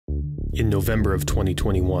In November of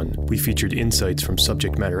 2021, we featured insights from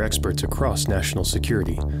subject matter experts across national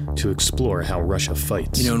security to explore how Russia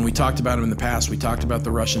fights. You know, when we talked about them in the past, we talked about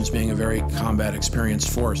the Russians being a very combat-experienced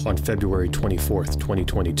force. On February 24th,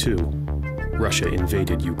 2022, Russia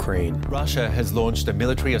invaded Ukraine. Russia has launched a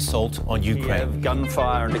military assault on Ukraine.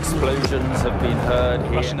 Gunfire and explosions have been heard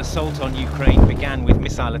here. Russian assault on Ukraine began with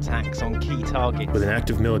missile attacks on key targets. With an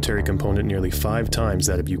active military component nearly 5 times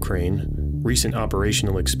that of Ukraine, recent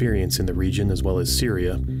operational experience in the region as well as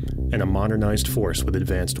Syria, and a modernized force with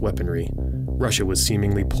advanced weaponry, Russia was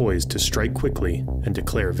seemingly poised to strike quickly and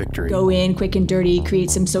declare victory. Go in quick and dirty, create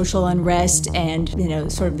some social unrest, and,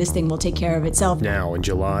 sort of this thing will take care of itself. Now, in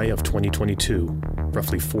July of 2022,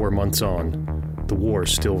 roughly 4 months on, the war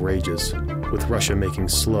still rages, with Russia making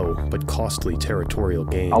slow but costly territorial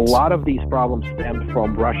gains. A lot of these problems stemmed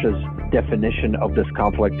from Russia's definition of this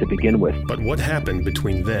conflict to begin with. But what happened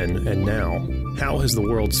between then and now? How has the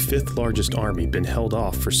world's 5th largest army been held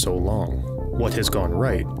off for so long? What has gone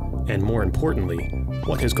right? And more importantly,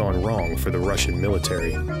 what has gone wrong for the Russian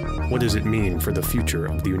military? What does it mean for the future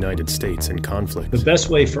of the United States in conflict? The best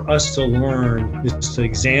way for us to learn is to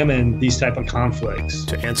examine these type of conflicts.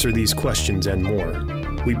 To answer these questions and more,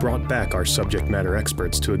 we brought back our subject matter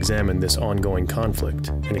experts to examine this ongoing conflict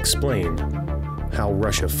and explain how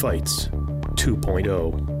Russia Fights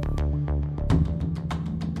 2.0.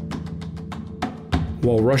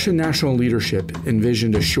 While Russian national leadership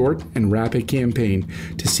envisioned a short and rapid campaign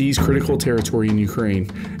to seize critical territory in Ukraine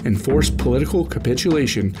and force political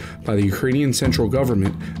capitulation by the Ukrainian central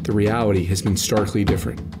government, the reality has been starkly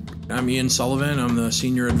different. I'm Ian Sullivan. I'm the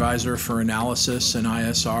Senior Advisor for Analysis and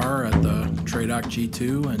ISR at the TRADOC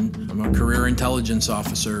G2, and I'm a career intelligence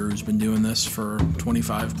officer who's been doing this for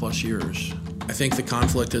 25 plus years. I think the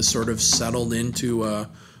conflict has sort of settled into a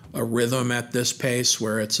rhythm at this pace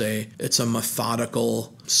where it's a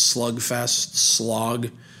methodical slugfest, slog,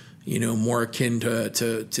 more akin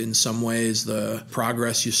to in some ways the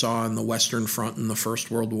progress you saw on the Western Front in the First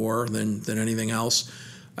World War than anything else.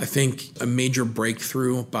 I think a major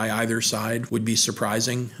breakthrough by either side would be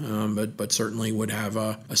surprising, but certainly would have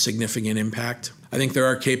a significant impact. I think there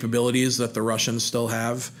are capabilities that the Russians still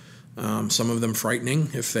have, some of them frightening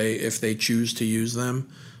if they choose to use them.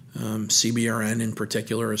 CBRN in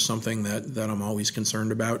particular is something that I'm always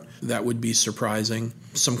concerned about. That would be surprising.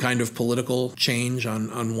 Some kind of political change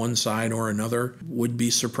on one side or another would be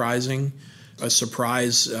surprising. A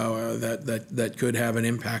surprise that could have an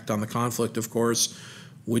impact on the conflict, of course,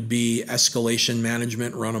 would be escalation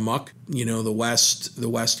management run amok. The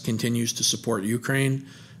West continues to support Ukraine.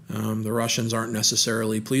 The Russians aren't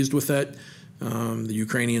necessarily pleased with it. The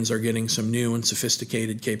Ukrainians are getting some new and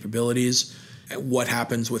sophisticated capabilities. What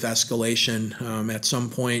happens with escalation? At some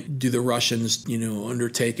point, do the Russians,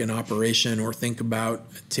 undertake an operation or think about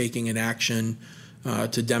taking an action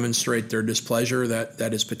to demonstrate their displeasure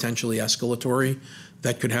that is potentially escalatory?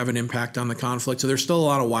 That could have an impact on the conflict. So there's still a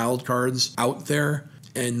lot of wild cards out there,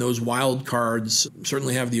 and those wild cards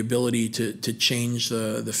certainly have the ability to change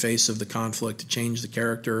the face of the conflict, to change the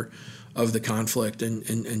character of the conflict,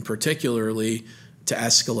 and particularly to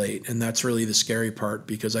escalate. And that's really the scary part,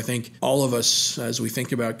 because I think all of us, as we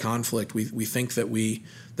think about conflict, we think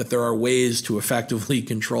that there are ways to effectively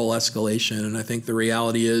control escalation. And I think the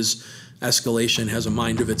reality is escalation has a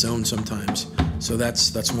mind of its own sometimes. So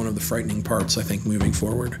that's one of the frightening parts, I think, moving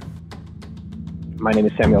forward. My name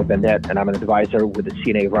is Samuel Bendett, and I'm an advisor with the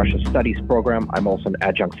CNA Russia Studies Program. I'm also an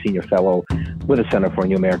adjunct senior fellow with the Center for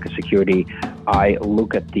New American Security. I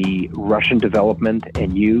look at the Russian development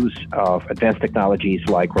and use of advanced technologies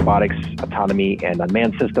like robotics, autonomy, and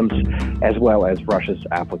unmanned systems, as well as Russia's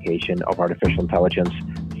application of artificial intelligence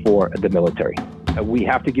for the military. We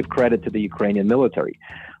have to give credit to the Ukrainian military.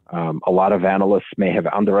 A lot of analysts may have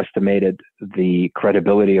underestimated the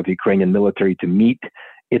credibility of the Ukrainian military to meet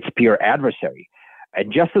its peer adversary. And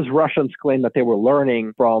just as Russians claim that they were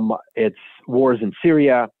learning from its wars in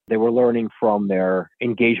Syria, they were learning from their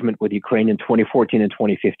engagement with Ukraine in 2014 and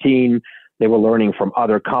 2015, they were learning from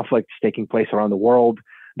other conflicts taking place around the world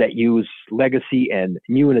that use legacy and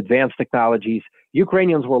new and advanced technologies,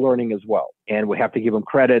 Ukrainians were learning as well. And we have to give them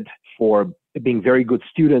credit for being very good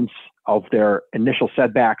students of their initial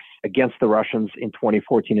setbacks against the Russians in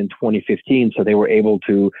 2014 and 2015. So they were able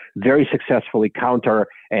to very successfully counter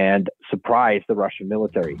and surprise the Russian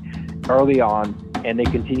military early on, and they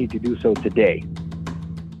continue to do so today.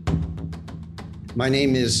 My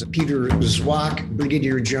name is Peter Zwack,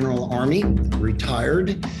 Brigadier General Army,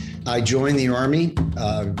 retired. I joined the Army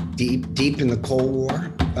deep in the Cold War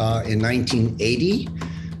in 1980.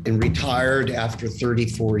 and retired after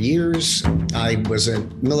 34 years. I was a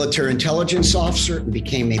military intelligence officer and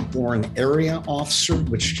became a foreign area officer,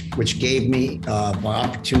 which gave me my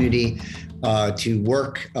opportunity to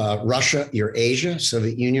work Russia, Eurasia,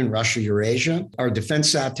 Soviet Union, Russia, Eurasia, our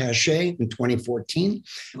defense attaché in 2014.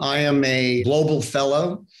 I am a global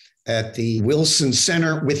fellow at the Wilson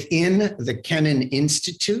Center within the Kennan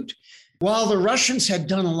Institute. While the Russians had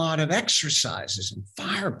done a lot of exercises and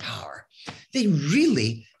firepower, they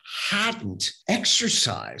really hadn't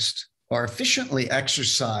exercised or efficiently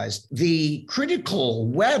exercised the critical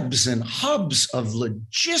webs and hubs of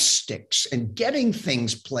logistics and getting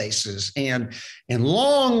things places and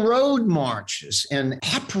long road marches and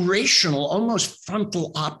operational, almost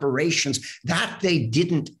frontal operations that they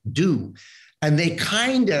didn't do. And they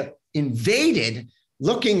kind of invaded,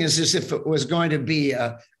 looking as if it was going to be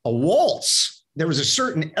a waltz. There was a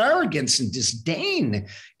certain arrogance and disdain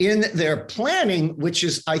in their planning, which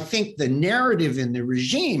is, I think, the narrative in the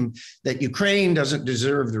regime that Ukraine doesn't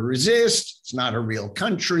deserve to resist. It's not a real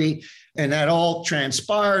country. And that all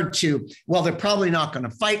transpired to, well, they're probably not going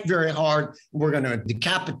to fight very hard. We're going to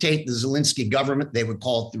decapitate the Zelensky government. They would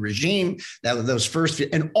call it the regime. Those first,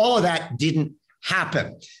 and all of that didn't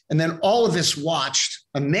happen. And then all of us watched,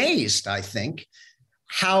 amazed, I think,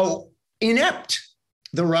 how inept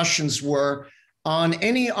the Russians were on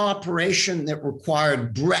any operation that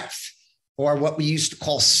required breadth, or what we used to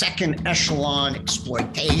call second echelon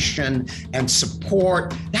exploitation and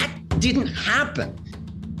support. That didn't happen.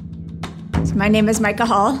 So my name is Mica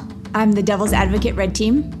Hall. I'm the Devil's Advocate Red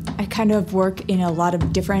Team. I kind of work in a lot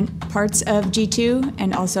of different parts of G2,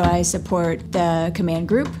 and also I support the command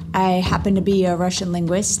group. I happen to be a Russian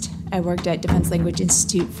linguist. I worked at Defense Language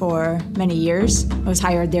Institute for many years. I was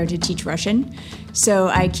hired there to teach Russian, so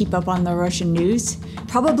I keep up on the Russian news.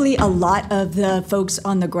 Probably a lot of the folks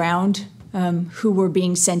on the ground who were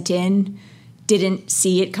being sent in didn't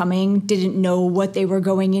see it coming, didn't know what they were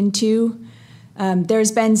going into.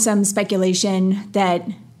 There's been some speculation that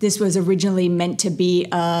this was originally meant to be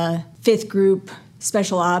a fifth group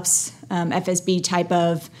special ops, FSB type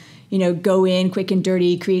of, go in quick and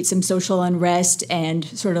dirty, create some social unrest, and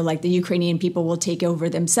sort of like the Ukrainian people will take over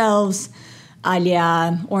themselves.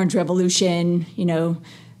 Alia, Orange Revolution,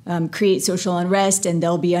 create social unrest, and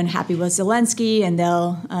they'll be unhappy with Zelensky, and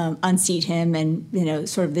they'll unseat him, and,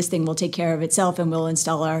 sort of this thing will take care of itself, and we'll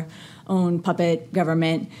install our own puppet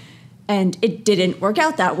government. And it didn't work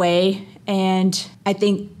out that way. And I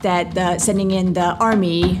think that sending in the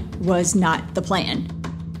army was not the plan.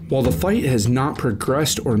 While the fight has not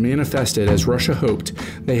progressed or manifested as Russia hoped,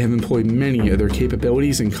 they have employed many of their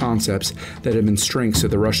capabilities and concepts that have been strengths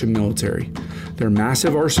of the Russian military. Their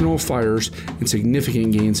massive arsenal of fires and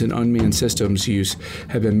significant gains in unmanned systems use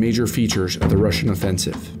have been major features of the Russian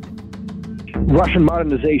offensive. Russian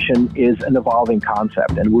modernization is an evolving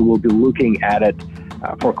concept, and we will be looking at it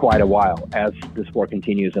for quite a while as this war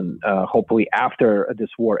continues, and hopefully after this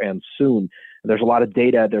war ends soon. There's a lot of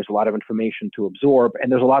data, there's a lot of information to absorb,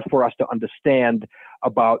 and there's a lot for us to understand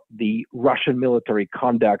about the Russian military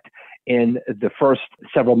conduct in the first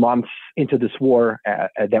several months into this war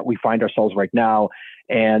that we find ourselves right now,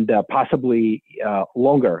 and possibly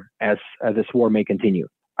longer as this war may continue.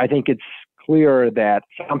 I think it's clear that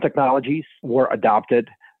some technologies were adopted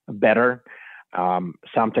better.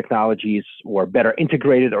 Some technologies were better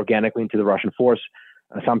integrated organically into the Russian force.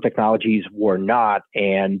 Some technologies were not,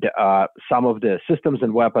 and some of the systems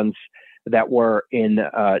and weapons that were in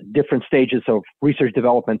different stages of research,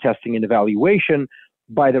 development, testing, and evaluation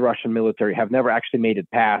by the Russian military have never actually made it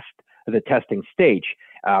past the testing stage,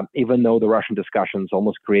 even though the Russian discussions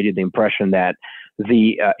almost created the impression that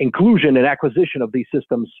the inclusion and acquisition of these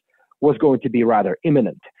systems was going to be rather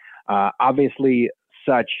imminent. Obviously,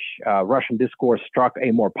 such Russian discourse struck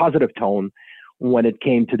a more positive tone when it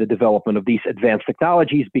came to the development of these advanced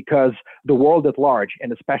technologies, because the world at large,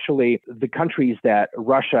 and especially the countries that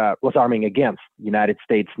Russia was arming against, United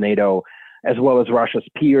States, NATO, as well as Russia's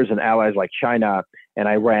peers and allies like China and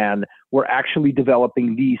Iran, were actually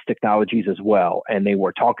developing these technologies as well. And they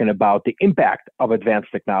were talking about the impact of advanced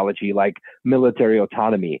technology like military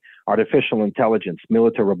autonomy, artificial intelligence,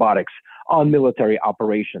 military robotics on military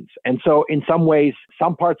operations. And so in some ways,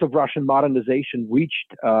 some parts of Russian modernization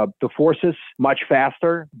reached the forces much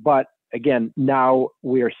faster. But again, now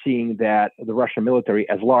we are seeing that the Russian military,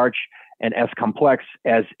 as large and as complex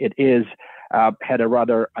as it is, had a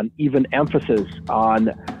rather uneven emphasis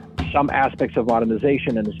on some aspects of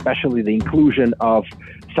modernization, and especially the inclusion of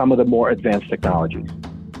some of the more advanced technologies.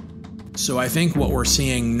 So I think what we're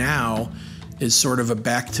seeing now is sort of a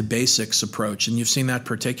back to basics approach. And you've seen that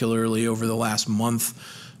particularly over the last month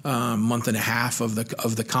month and a half of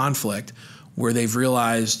the conflict, where they've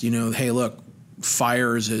realized, hey, look,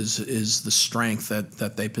 fires is the strength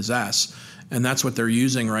that they possess. And that's what they're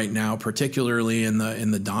using right now, particularly in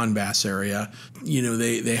the Donbass area.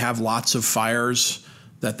 They have lots of fires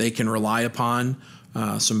that they can rely upon,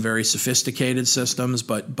 some very sophisticated systems,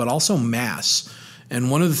 but also mass. And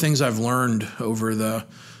one of the things I've learned over the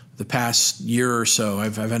past year or so,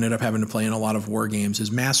 I've ended up having to play in a lot of war games,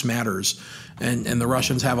 is mass matters. And the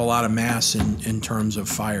Russians have a lot of mass in terms of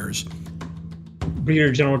fires.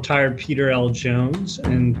 Brigadier General retired Peter L. Jones,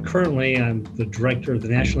 and currently I'm the director of the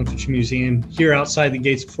National Infantry Museum here outside the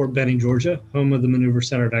gates of Fort Benning, Georgia, home of the Maneuver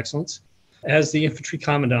Center of Excellence. As the infantry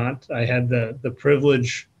commandant, I had the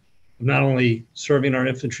privilege of not only serving our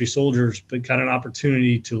infantry soldiers, but got an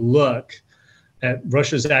opportunity to look at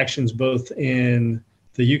Russia's actions both in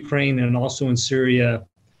the Ukraine and also in Syria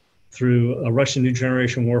through a Russian New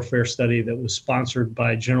Generation Warfare study that was sponsored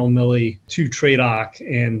by General Milley to TRADOC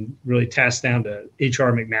and really tasked down to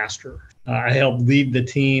H.R. McMaster. I helped lead the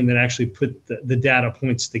team that actually put the data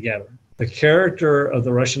points together. The character of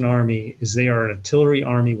the Russian army is they are an artillery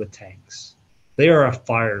army with tanks. They are a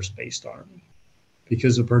fires-based army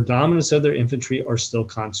because the predominance of their infantry are still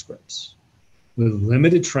conscripts with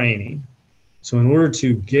limited training. So in order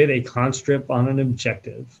to get a conscript on an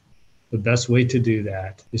objective, the best way to do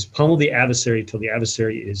that is pummel the adversary till the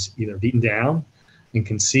adversary is either beaten down and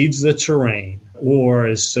concedes the terrain or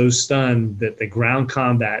is so stunned that the ground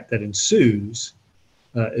combat that ensues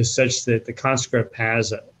is such that the conscript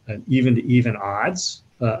has an even-to-even odds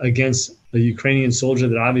against a Ukrainian soldier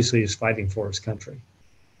that obviously is fighting for his country.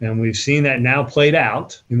 And we've seen that now played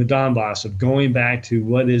out in the Donbass of going back to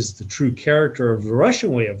what is the true character of the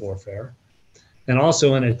Russian way of warfare, and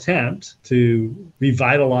also an attempt to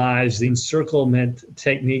revitalize the encirclement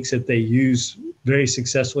techniques that they used very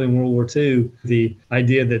successfully in World War II. The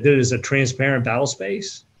idea that there is a transparent battle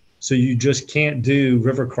space, so you just can't do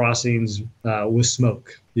river crossings with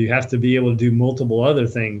smoke. You have to be able to do multiple other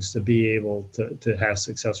things to be able to have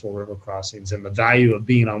successful river crossings, and the value of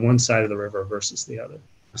being on one side of the river versus the other.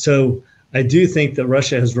 So I do think that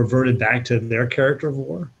Russia has reverted back to their character of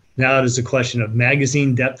war. Now it is a question of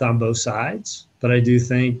magazine depth on both sides. But I do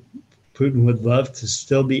think Putin would love to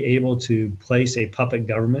still be able to place a puppet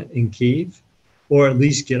government in Kyiv, or at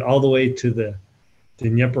least get all the way to the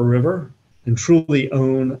Dnieper River and truly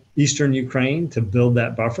own eastern Ukraine to build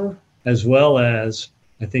that buffer, as well as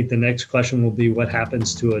I think the next question will be what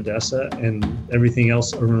happens to Odessa and everything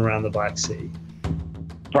else around the Black Sea.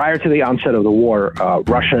 Prior to the onset of the war,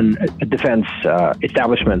 Russian defense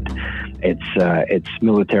establishment, its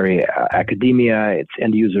military academia, its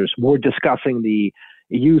end users were discussing the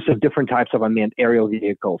use of different types of unmanned aerial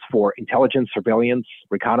vehicles for intelligence, surveillance,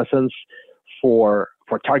 reconnaissance, for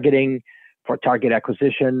targeting, for target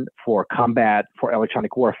acquisition, for combat, for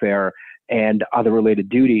electronic warfare, and other related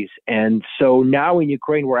duties. And so now in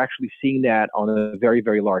Ukraine, we're actually seeing that on a very,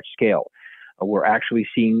 very large scale. We're actually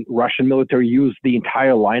seeing Russian military use the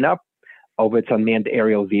entire lineup of its unmanned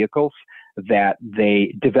aerial vehicles that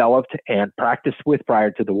they developed and practiced with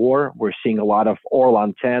prior to the war. We're seeing a lot of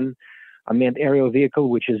Orlan-10 unmanned aerial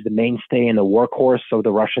vehicle, which is the mainstay and the workhorse of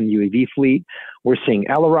the Russian UAV fleet. We're seeing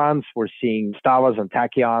ailerons, we're seeing Sedovas and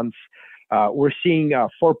Tachyons. We're seeing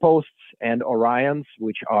foreposts and Orions,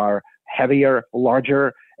 which are heavier,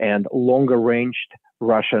 larger, and longer-ranged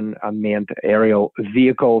Russian unmanned aerial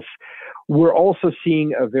vehicles. We're also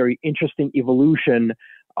seeing a very interesting evolution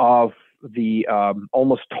of the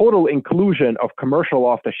almost total inclusion of commercial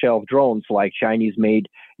off-the-shelf drones like Chinese-made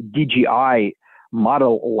DJI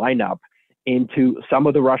model lineup into some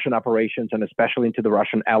of the Russian operations and especially into the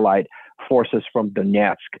Russian allied forces from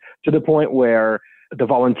Donetsk, to the point where the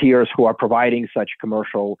volunteers who are providing such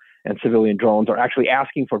commercial and civilian drones are actually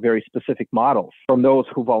asking for very specific models from those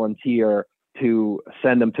who volunteer to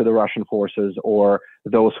send them to the Russian forces or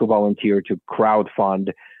those who volunteer to crowdfund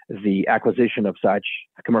the acquisition of such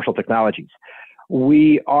commercial technologies.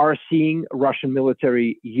 We are seeing Russian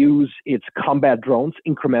military use its combat drones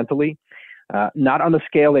incrementally, not on the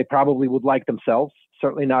scale they probably would like themselves,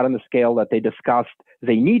 certainly not on the scale that they discussed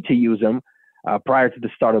they need to use them prior to the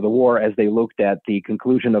start of the war as they looked at the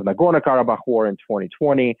conclusion of Nagorno-Karabakh war in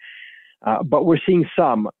 2020. But we're seeing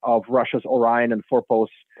some of Russia's Orion and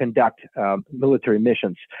Foreposts conduct military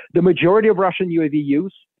missions. The majority of Russian UAV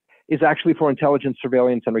use is actually for intelligence,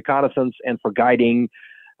 surveillance, and reconnaissance, and for guiding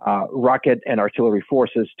rocket and artillery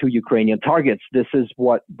forces to Ukrainian targets. This is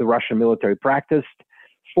what the Russian military practiced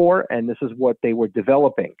for, and this is what they were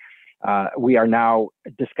developing. We are now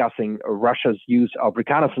discussing Russia's use of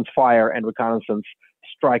reconnaissance fire and reconnaissance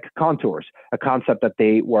strike contours, a concept that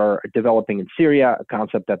they were developing in Syria, a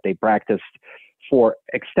concept that they practiced for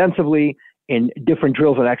extensively in different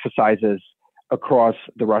drills and exercises across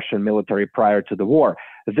the Russian military prior to the war.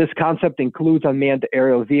 This concept includes unmanned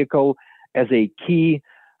aerial vehicle as a key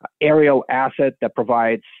aerial asset that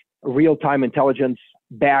provides real-time intelligence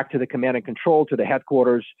back to the command and control, to the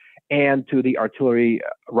headquarters, and to the artillery,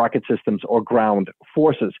 rocket systems, or ground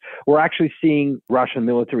forces. We're actually seeing Russian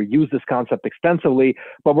military use this concept extensively,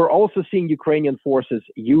 but we're also seeing Ukrainian forces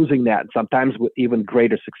using that, sometimes with even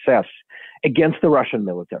greater success, against the Russian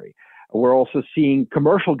military. We're also seeing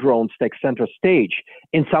commercial drones take center stage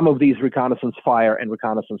in some of these reconnaissance fire and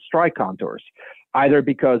reconnaissance strike contours, either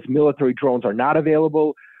because military drones are not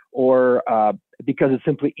available or because it's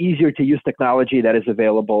simply easier to use technology that is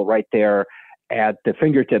available right there at the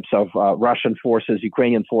fingertips of Russian forces,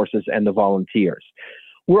 Ukrainian forces, and the volunteers.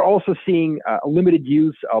 We're also seeing a limited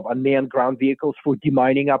use of unmanned ground vehicles for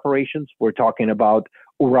demining operations. We're talking about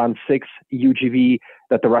Uran-6 UGV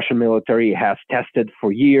that the Russian military has tested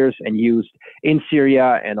for years and used in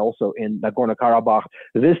Syria and also in Nagorno-Karabakh.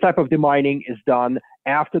 This type of demining is done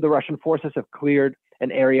after the Russian forces have cleared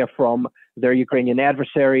an area from their Ukrainian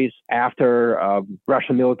adversaries, after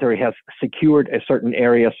Russian military has secured a certain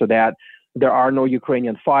area so that there are no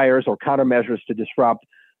Ukrainian fires or countermeasures to disrupt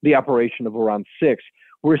the operation of Uran-6.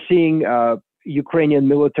 We're seeing Ukrainian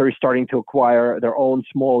military starting to acquire their own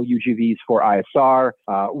small UGVs for ISR.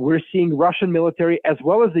 We're seeing Russian military as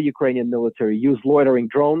well as the Ukrainian military use loitering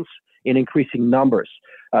drones in increasing numbers.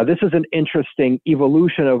 This is an interesting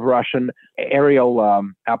evolution of Russian aerial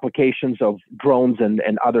applications of drones and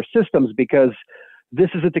other systems, because this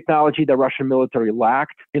is a technology that Russian military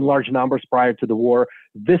lacked in large numbers prior to the war.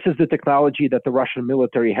 This is the technology that the Russian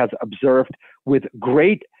military has observed with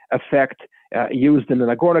great effect used in the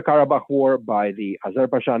Nagorno-Karabakh war by the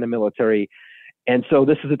Azerbaijani military. And so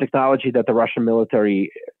this is a technology that the Russian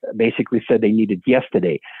military basically said they needed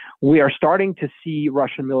yesterday. We are starting to see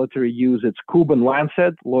Russian military use its Kuban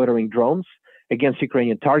Lancet loitering drones against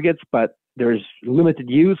Ukrainian targets, but there's limited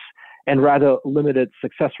use and rather limited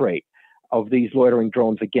success rate of these loitering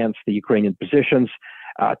drones against the Ukrainian positions.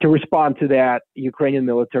 To respond to that, Ukrainian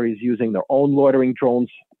military is using their own loitering drones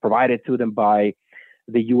provided to them by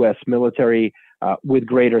the U.S. military with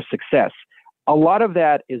greater success. A lot of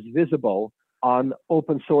that is visible on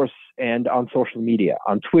open source and on social media,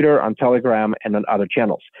 on Twitter, on Telegram, and on other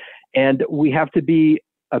channels. And we have to be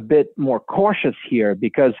a bit more cautious here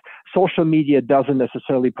because social media doesn't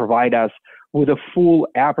necessarily provide us with a full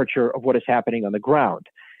aperture of what is happening on the ground.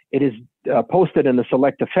 It is posted in a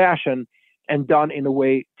selective fashion and done in a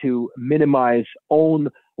way to minimize own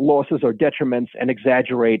losses or detriments and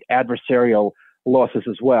exaggerate adversarial losses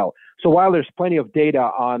as well. So while there's plenty of data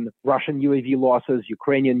on Russian UAV losses,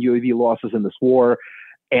 Ukrainian UAV losses in this war,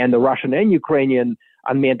 and the Russian and Ukrainian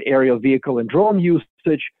unmanned aerial vehicle and drone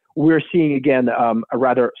usage, we're seeing, again, a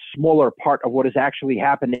rather smaller part of what is actually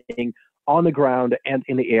happening on the ground and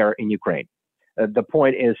in the air in Ukraine. The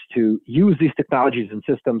point is to use these technologies and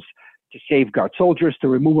systems to safeguard soldiers, to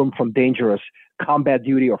remove them from dangerous combat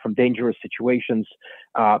duty or from dangerous situations,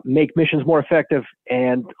 make missions more effective,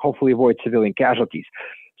 and hopefully avoid civilian casualties.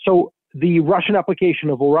 So the Russian application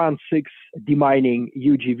of Uran-6 demining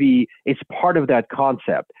UGV is part of that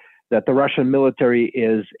concept, that the Russian military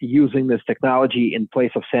is using this technology in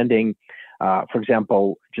place of sending, for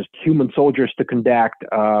example, just human soldiers to conduct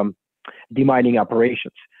demining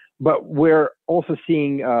operations. But we're also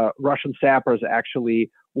seeing Russian sappers actually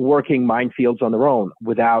working minefields on their own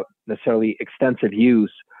without necessarily extensive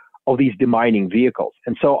use of these demining vehicles.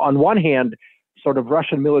 And so on one hand, sort of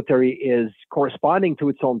Russian military is corresponding to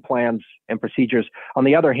its own plans and procedures. On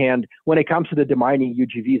the other hand, when it comes to the demining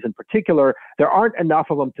UGVs in particular, there aren't enough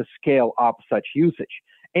of them to scale up such usage.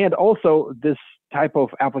 And also, this type of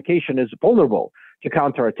application is vulnerable to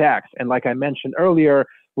counterattacks. And like I mentioned earlier,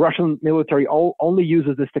 Russian military only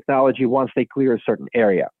uses this technology once they clear a certain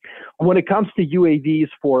area. When it comes to UAVs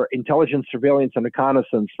for intelligence, surveillance, and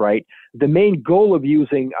reconnaissance, right, the main goal of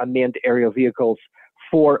using unmanned aerial vehicles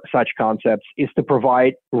for such concepts is to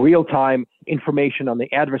provide real-time information on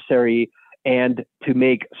the adversary and to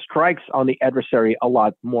make strikes on the adversary a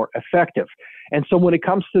lot more effective. And so when it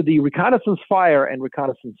comes to the reconnaissance fire and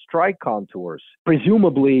reconnaissance strike contours,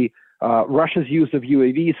 presumably Russia's use of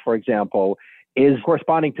UAVs, for example, is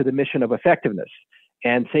corresponding to the mission of effectiveness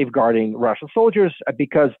and safeguarding Russian soldiers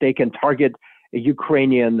because they can target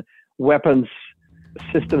Ukrainian weapons,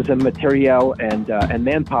 systems and materiel and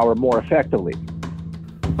manpower more effectively.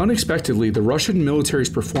 Unexpectedly, the Russian military's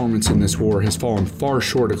performance in this war has fallen far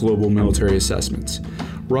short of global military assessments.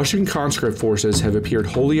 Russian conscript forces have appeared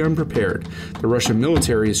wholly unprepared. The Russian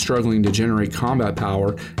military is struggling to generate combat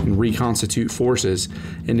power and reconstitute forces,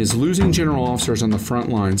 and is losing general officers on the front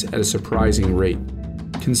lines at a surprising rate.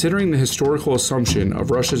 Considering the historical assumption of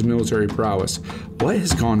Russia's military prowess, what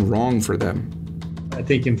has gone wrong for them? I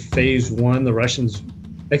think in phase one, the Russians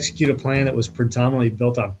executed a plan that was predominantly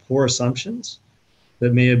built on poor assumptions,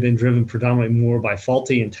 that may have been driven predominantly more by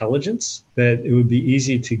faulty intelligence, that it would be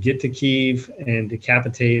easy to get to Kyiv and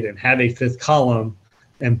decapitate and have a fifth column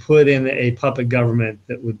and put in a puppet government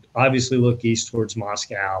that would obviously look east towards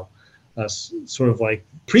Moscow, sort of like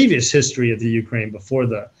previous history of the Ukraine before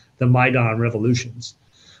the Maidan revolutions.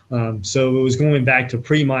 So it was going back to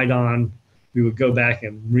pre-Maidan. We would go back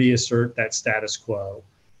and reassert that status quo.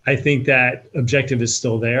 I think that objective is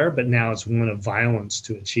still there, but now it's one of violence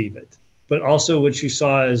to achieve it. But also what you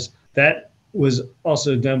saw is that was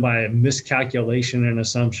also done by a miscalculation and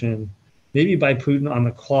assumption, maybe by Putin, on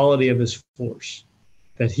the quality of his force,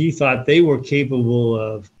 that he thought they were capable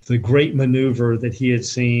of the great maneuver that he had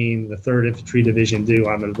seen the 3rd Infantry Division do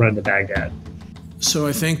on the run to Baghdad. So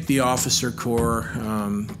I think the officer corps,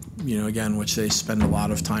 again, which they spend a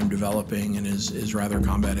lot of time developing and is rather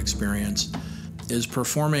combat experienced, is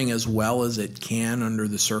performing as well as it can under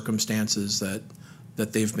the circumstances that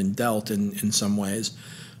they've been dealt in some ways.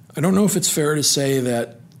 I don't know if it's fair to say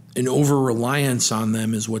that an over-reliance on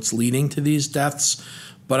them is what's leading to these deaths,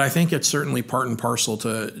 but I think it's certainly part and parcel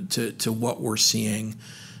to what we're seeing.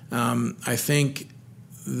 I think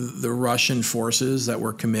the Russian forces that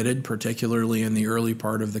were committed, particularly in the early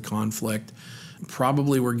part of the conflict,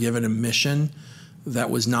 probably were given a mission that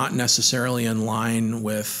was not necessarily in line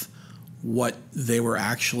with what they were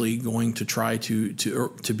actually going to try to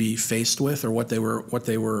be faced with, or what they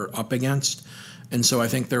were up against. And so I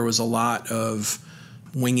think there was a lot of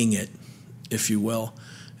winging it, if you will.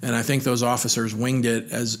 And I think those officers winged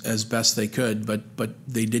it as best they could, but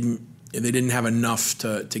they didn't have enough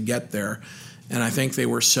to get there. And I think they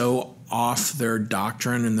were so off their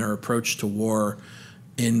doctrine and their approach to war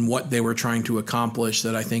in what they were trying to accomplish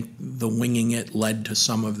that I think the winging it led to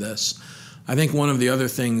some of this. I think one of the other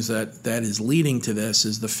things that is leading to this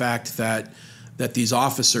is the fact that these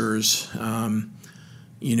officers,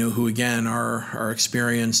 who again are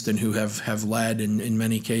experienced and who have led in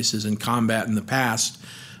many cases in combat in the past,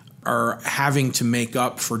 are having to make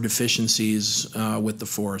up for deficiencies with the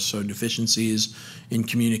force. So deficiencies in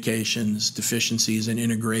communications, deficiencies in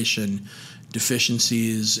integration,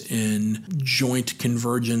 deficiencies in joint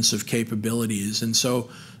convergence of capabilities. And so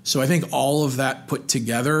I think all of that put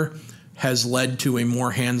together has led to a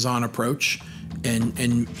more hands-on approach and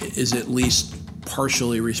is at least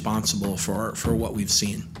partially responsible for what we've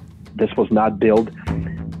seen. This was not billed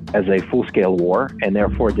as a full-scale war, and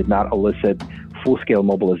therefore did not elicit full-scale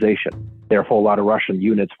mobilization. Therefore, a lot of Russian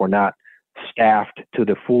units were not staffed to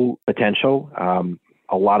the full potential.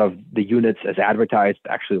 A lot of the units, as advertised,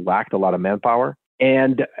 actually lacked a lot of manpower.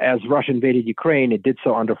 And as Russia invaded Ukraine, it did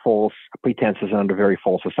so under false pretenses and under very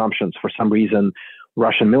false assumptions. For some reason,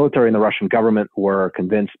 Russian military and the Russian government were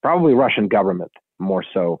convinced, probably Russian government more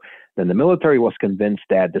so than the military, was convinced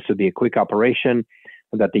that this would be a quick operation,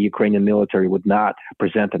 and that the Ukrainian military would not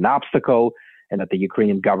present an obstacle, and that the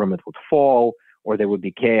Ukrainian government would fall, or there would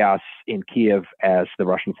be chaos in Kyiv as the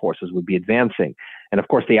Russian forces would be advancing. And of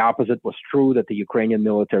course, the opposite was true, that the Ukrainian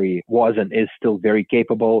military was and is still very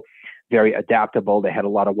capable, very adaptable. They had a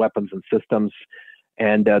lot of weapons and systems,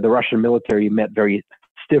 and the Russian military met very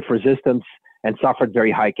stiff resistance and suffered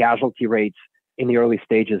very high casualty rates in the early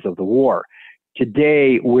stages of the war.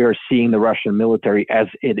 Today, we're seeing the Russian military as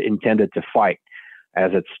it intended to fight,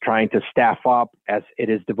 as it's trying to staff up, as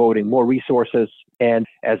it is devoting more resources, and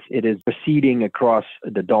as it is proceeding across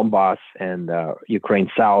the Donbass and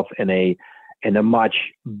Ukraine South in a much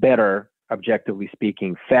better, objectively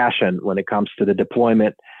speaking, fashion when it comes to the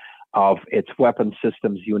deployment of its weapon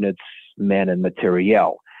systems, units, men, and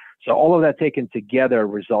materiel. So all of that taken together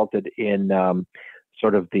resulted in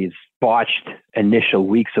sort of these botched initial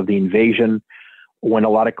weeks of the invasion, when a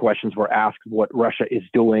lot of questions were asked what Russia is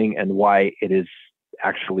doing and why it is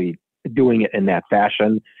actually doing it in that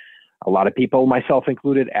fashion. A lot of people, myself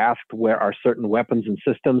included, asked where are certain weapons and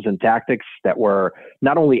systems and tactics that were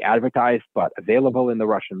not only advertised but available in the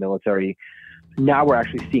Russian military. Now we're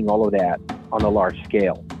actually seeing all of that on a large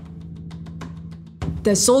scale.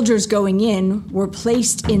 The soldiers going in were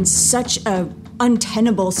placed in such an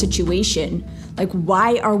untenable situation. Like,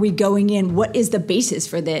 why are we going in? What is the basis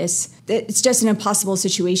for this? It's just an impossible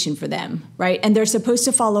situation for them, right? And they're supposed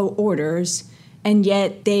to follow orders. and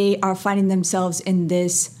yet they are finding themselves in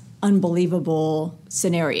this unbelievable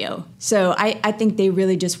scenario. So I think they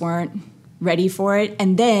really just weren't ready for it.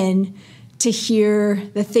 And then to hear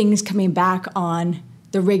the things coming back on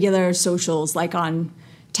the regular socials, like on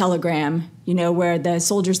Telegram, where the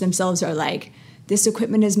soldiers themselves are like, this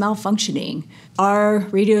equipment is malfunctioning. Our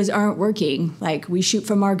radios aren't working. Like, we shoot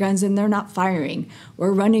from our guns and they're not firing.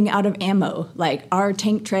 We're running out of ammo. Like, our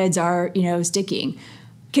tank treads are, sticking.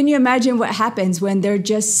 Can you imagine what happens when they're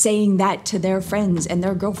just saying that to their friends and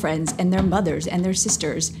their girlfriends and their mothers and their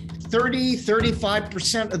sisters?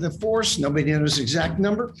 35% of the force, nobody knows the exact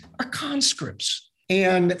number, are conscripts.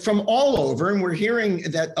 And from all over, and we're hearing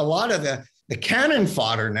that a lot of the cannon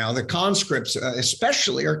fodder now, the conscripts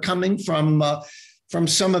especially, are coming from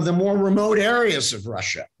some of the more remote areas of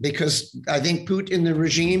Russia, because I think Putin and the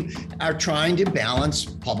regime are trying to balance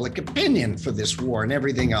public opinion for this war and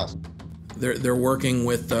everything else. They're working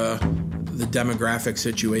with the demographic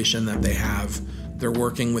situation that they have. They're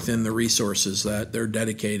working within the resources that they're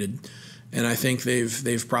dedicated, and I think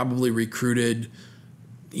they've probably recruited,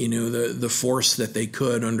 the force that they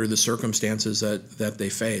could under the circumstances that they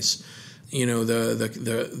face.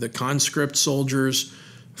 The conscript soldiers,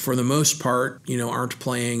 for the most part, aren't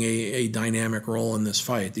playing a dynamic role in this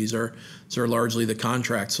fight. These are largely the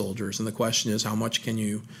contract soldiers, and the question is, how much can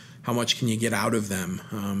you get out of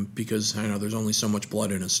them? Because I know there's only so much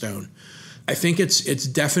blood in a stone. I think it's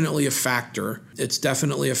definitely a factor. It's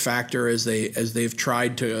definitely a factor as they've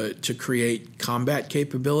tried to create combat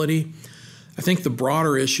capability. I think the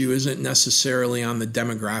broader issue isn't necessarily on the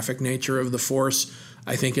demographic nature of the force.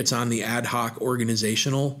 I think it's on the ad hoc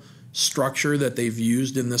organizational structure that they've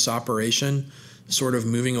used in this operation, sort of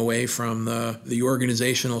moving away from the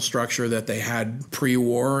organizational structure that they had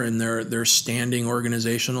pre-war and their standing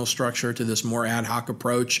organizational structure to this more ad hoc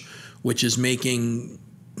approach, which is making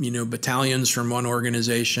battalions from one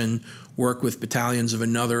organization work with battalions of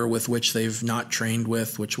another with which they've not trained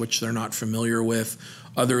with, which they're not familiar with,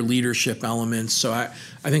 other leadership elements. So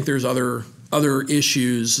I think there's other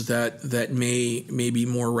issues that may be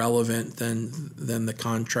more relevant than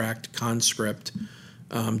the conscript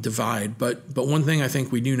divide. But one thing I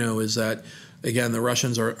think we do know is that, again, the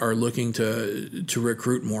Russians are looking to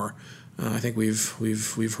recruit more. I think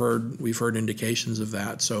we've heard indications of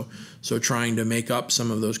that. So trying to make up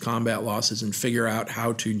some of those combat losses and figure out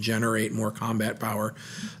how to generate more combat power.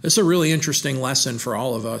 It's a really interesting lesson for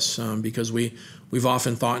all of us because we've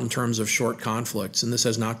often thought in terms of short conflicts, and this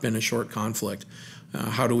has not been a short conflict.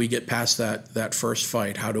 How do we get past that first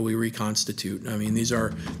fight? How do we reconstitute? I mean, these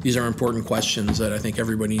are important questions that I think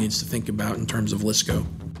everybody needs to think about in terms of LISCO.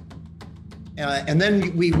 And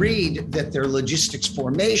then we read that their logistics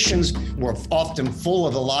formations were often full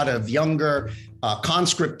of a lot of younger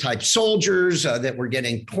conscript-type soldiers that were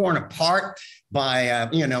getting torn apart by,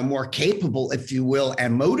 more capable, if you will,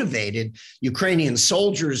 and motivated Ukrainian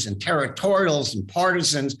soldiers and territorials and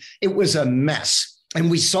partisans. It was a mess.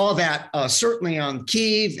 And we saw that certainly on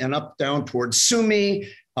Kyiv and up down towards Sumy,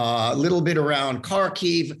 a little bit around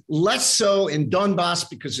Kharkiv, less so in Donbass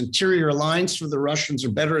because interior lines for the Russians are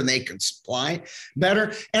better and they can supply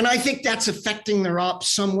better. And I think that's affecting their ops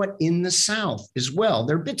somewhat in the south as well.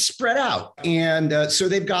 They're a bit spread out. And so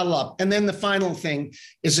they've got a lot. And then the final thing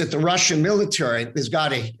is that the Russian military has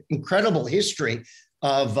got an incredible history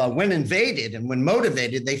of when invaded and when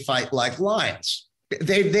motivated, they fight like lions.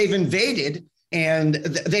 They've invaded, and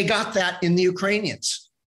they got that in the Ukrainians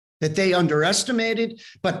that they underestimated.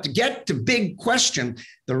 But to get to big question,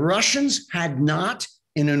 the Russians had not,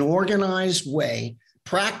 in an organized way,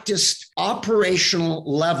 practiced operational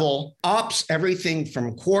level ops, everything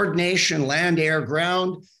from coordination, land, air,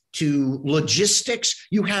 ground, to logistics.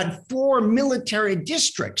 You had 4 military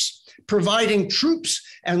districts providing troops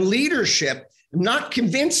and leadership. I'm not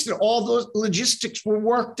convinced that all those logistics were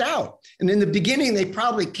worked out. And in the beginning, they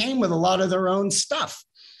probably came with a lot of their own stuff.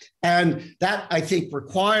 And that, I think,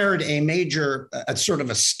 required a major sort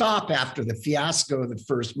of a stop after the fiasco of the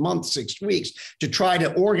first month, 6 weeks, to try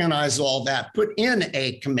to organize all that, put in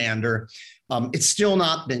a commander. It's still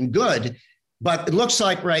not been good. But it looks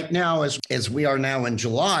like right now, as we are now in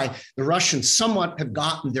July, the Russians somewhat have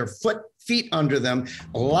gotten their feet under them.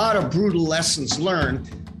 A lot of brutal lessons learned.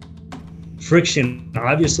 Friction,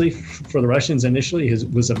 obviously, for the Russians initially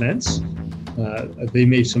was immense. They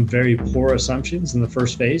made some very poor assumptions in the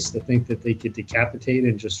first phase to think that they could decapitate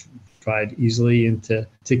and just ride easily into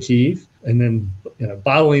Kyiv, and then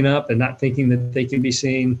bottling up and not thinking that they could be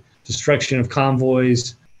seeing destruction of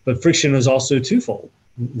convoys. But friction is also twofold.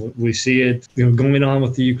 We see it going on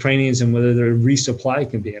with the Ukrainians and whether their resupply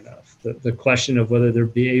can be enough. The question of whether they'll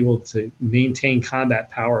be able to maintain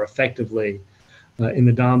combat power effectively in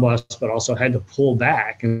the Donbass, but also had to pull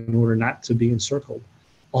back in order not to be encircled.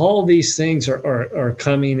 All these things are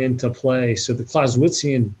coming into play. So the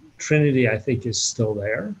Clausewitzian Trinity, I think, is still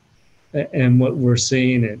there. And what we're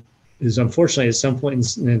seeing is, unfortunately, at some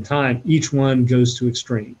point in time, each one goes to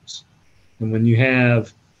extremes. And when you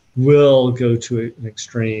have will go to an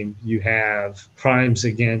extreme, you have crimes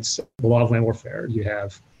against the law of land warfare. You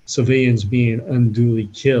have civilians being unduly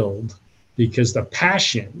killed because the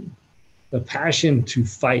passion to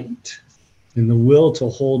fight and the will to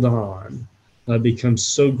hold on becomes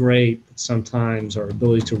so great that sometimes our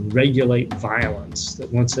ability to regulate violence,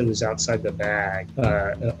 that once it is outside the bag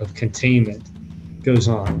of containment, goes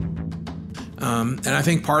on. And I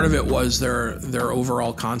think part of it was their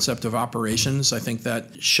overall concept of operations. I think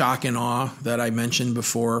that shock and awe that I mentioned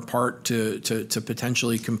before, part to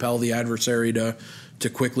potentially compel the adversary to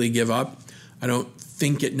quickly give up. I don't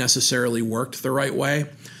think it necessarily worked the right way.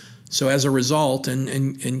 So as a result,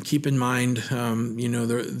 and keep in mind,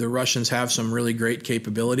 the Russians have some really great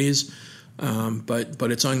capabilities,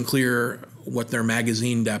 but it's unclear what their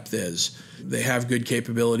magazine depth is. They have good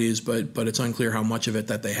capabilities, but it's unclear how much of it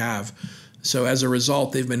that they have. So as a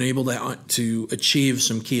result, they've been able to achieve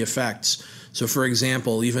some key effects. So for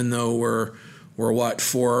example, even though we're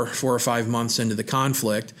 4 or 5 months into the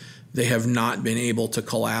conflict, they have not been able to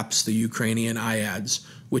collapse the Ukrainian IADs,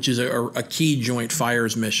 which is a key joint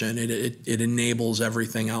fires mission. It enables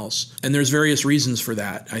everything else. And there's various reasons for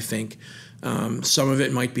that, I think. Some of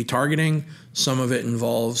it might be targeting. Some of it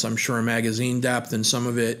involves, I'm sure, magazine depth, and some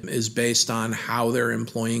of it is based on how they're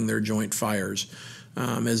employing their joint fires.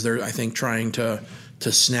 As they're, I think, trying to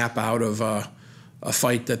snap out of a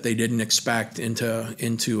fight that they didn't expect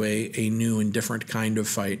into a new and different kind of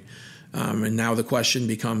fight. And now the question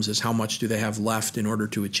becomes is how much do they have left in order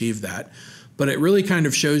to achieve that? But it really kind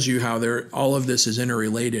of shows you how all of this is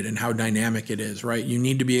interrelated and how dynamic it is, right? You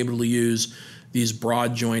need to be able to use these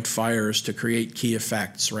broad joint fires to create key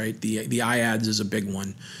effects, right? The IADS is a big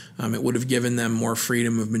one. It would have given them more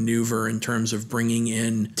freedom of maneuver in terms of bringing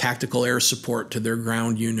in tactical air support to their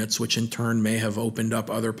ground units, which in turn may have opened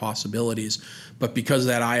up other possibilities. But because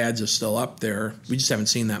that IADS is still up there, we just haven't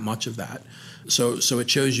seen that much of that. So it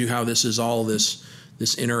shows you how this is all this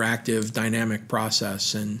interactive, dynamic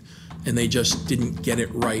process, and they just didn't get it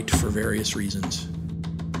right for various reasons.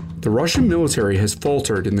 The Russian military has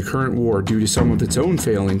faltered in the current war due to some of its own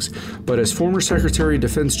failings, but as former Secretary of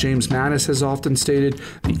Defense James Mattis has often stated,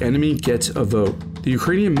 the enemy gets a vote. The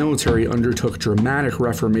Ukrainian military undertook dramatic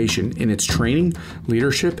reformation in its training,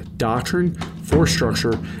 leadership, doctrine, force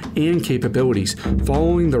structure, and capabilities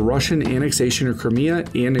following the Russian annexation of Crimea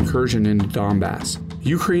and incursion into Donbass.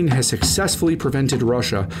 Ukraine has successfully prevented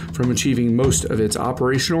Russia from achieving most of its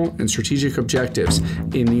operational and strategic objectives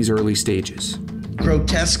in these early stages.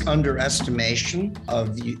 Grotesque underestimation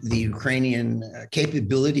of the Ukrainian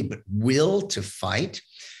capability, but will to fight,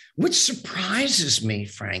 which surprises me,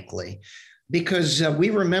 frankly, because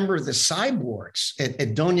we remember the cyborgs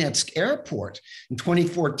at Donetsk airport in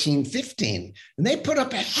 2014-15, and they put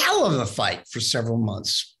up a hell of a fight for several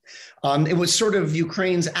months. It was sort of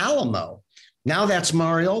Ukraine's Alamo. Now that's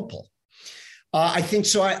Mariupol. I think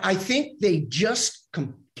so. I think they just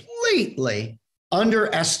completely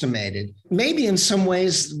underestimated, maybe in some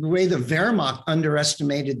ways, the way the Wehrmacht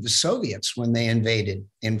underestimated the Soviets when they invaded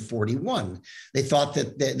in 41. They thought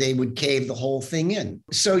that they would cave the whole thing in.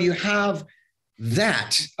 So you have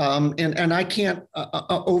that, and I can't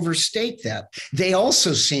overstate that. They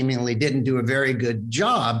also seemingly didn't do a very good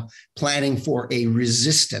job planning for a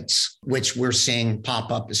resistance, which we're seeing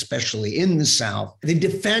pop up, especially in the South. The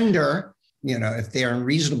defender, if they're in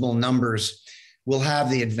reasonable numbers, will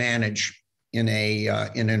have the advantage in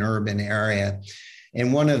an urban area.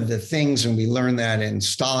 And one of the things, and we learned that in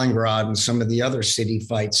Stalingrad and some of the other city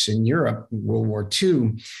fights in Europe, in World War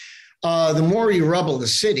II, the more you rubble the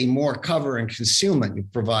city, more cover and concealment you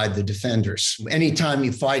provide the defenders. Anytime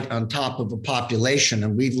you fight on top of a population,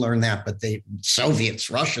 and we've learned that, but the Soviets,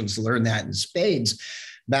 Russians learned that in spades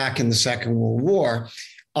back in the Second World War,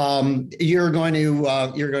 you're going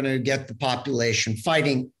to get the population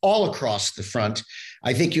fighting all across the front.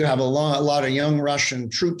 I think you have a lot of young Russian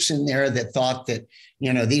troops in there that thought that,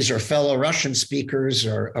 these are fellow Russian speakers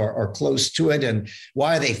or close to it. And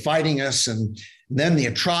why are they fighting us? And then the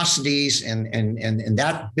atrocities and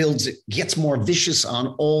that gets more vicious on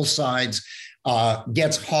all sides,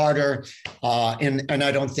 gets harder. And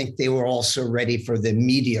I don't think they were also ready for the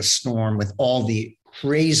media storm with all the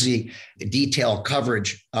crazy detailed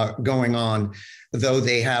coverage going on, though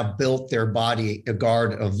they have built their body a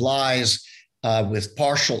guard of lies with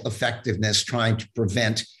partial effectiveness, trying to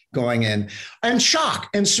prevent going in, and shock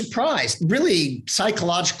and surprise, really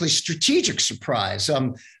psychologically strategic surprise.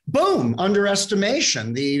 Boom,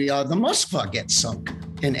 underestimation. The Moskva gets sunk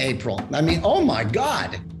in April. I mean, oh my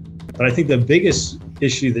God. But I think the biggest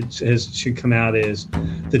issue that should come out is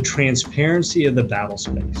the transparency of the battle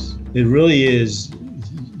space. It really is,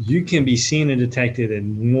 you can be seen and detected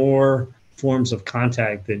in more forms of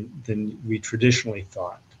contact than we traditionally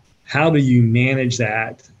thought. How do you manage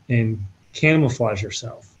that and camouflage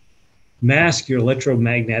yourself, mask your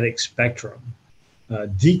electromagnetic spectrum,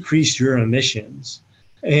 decrease your emissions?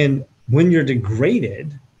 And when you're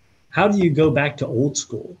degraded, how do you go back to old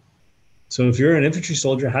school? So if you're an infantry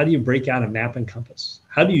soldier, how do you break out a map and compass?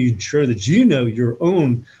 How do you ensure that you know your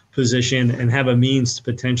own position and have a means to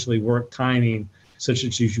potentially work timing such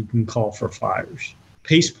that you can call for fires?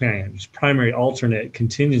 Pace plans, primary, alternate,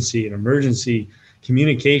 contingency, and emergency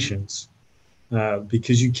communications,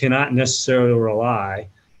 because you cannot necessarily rely.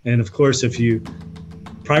 And of course, if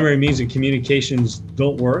primary means of communications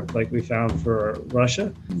don't work, like we found for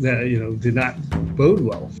Russia, that did not bode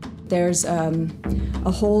well. There's a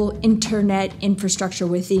whole internet infrastructure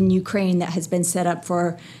within Ukraine that has been set up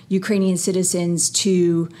for Ukrainian citizens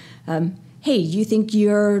to, hey, you think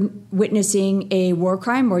you're witnessing a war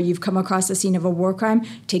crime or you've come across the scene of a war crime?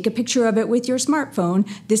 Take a picture of it with your smartphone.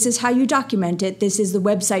 This is how you document it. This is the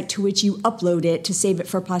website to which you upload it to save it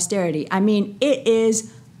for posterity. I mean, it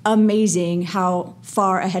is amazing how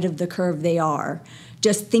far ahead of the curve they are.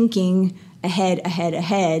 Just thinking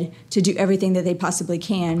ahead to do everything that they possibly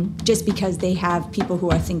can just because they have people who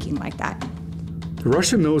are thinking like that. The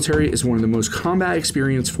Russian military is one of the most combat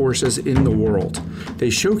experienced forces in the world. They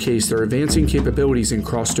showcase their advancing capabilities in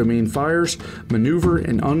cross-domain fires, maneuver,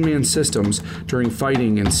 and unmanned systems during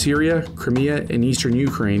fighting in Syria, Crimea, and eastern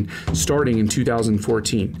Ukraine starting in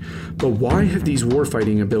 2014. But why have these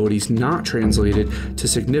warfighting abilities not translated to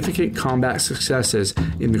significant combat successes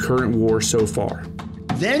in the current war so far?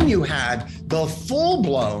 Then you had the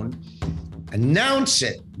full-blown, announce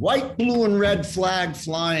it, white, blue, and red flag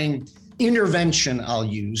flying intervention, I'll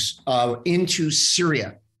use, into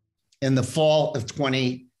Syria in the fall of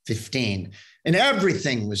 2015. And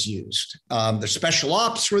everything was used. The special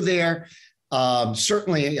ops were there,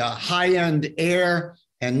 certainly high-end air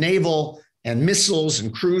and naval and missiles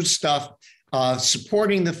and cruise stuff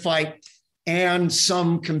supporting the fight, and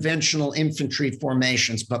some conventional infantry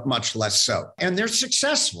formations, but much less so. And they're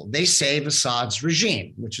successful. They save Assad's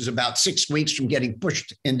regime, which is about 6 weeks from getting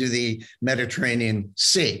pushed into the Mediterranean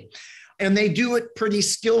Sea. And they do it pretty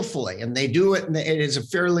skillfully, and they do it, and it is a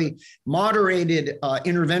fairly moderated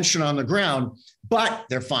intervention on the ground, but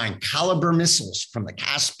they're flying caliber missiles from the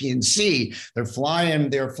Caspian Sea. They're flying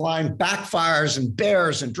backfires and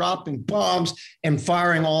bears and dropping bombs and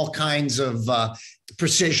firing all kinds of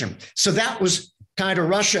precision. So that was kind of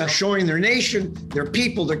Russia showing their nation, their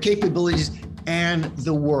people, their capabilities, and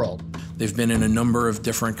the world. They've been in a number of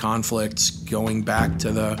different conflicts going back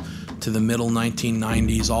to the middle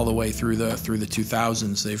 1990s all the way through the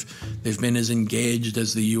 2000s. They've been as engaged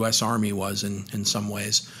as the U.S. Army was in some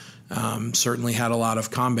ways. Certainly had a lot of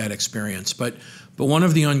combat experience, but one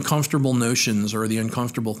of the uncomfortable notions or the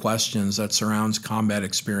uncomfortable questions that surrounds combat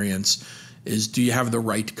experience is, do you have the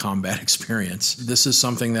right combat experience? This is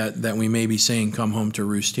something that we may be seeing come home to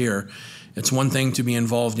roost here. It's one thing to be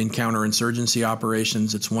involved in counterinsurgency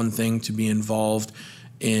operations. It's one thing to be involved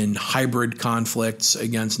in hybrid conflicts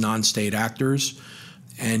against non-state actors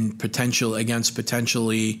and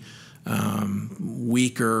potentially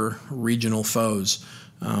weaker regional foes.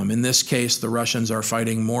 In this case, the Russians are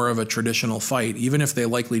fighting more of a traditional fight, even if they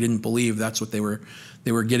likely didn't believe that's what they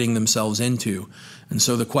were getting themselves into. And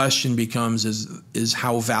so the question becomes is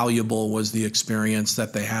how valuable was the experience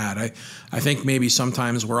that they had? I think maybe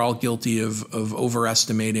sometimes we're all guilty of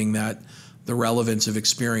overestimating the relevance of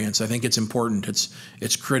experience. I think it's important.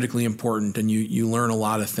 It's critically important, and you learn a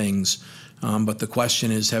lot of things. But the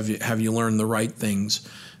question is, have you learned the right things?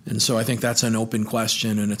 And so I think that's an open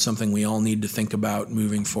question, and it's something we all need to think about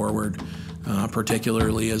moving forward,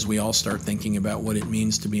 particularly as we all start thinking about what it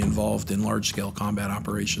means to be involved in large-scale combat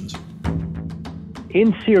operations.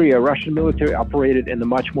 In Syria, Russian military operated in a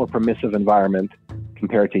much more permissive environment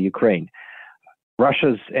compared to Ukraine.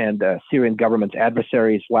 Russia's and Syrian government's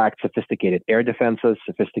adversaries lacked sophisticated air defenses,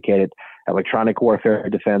 sophisticated electronic warfare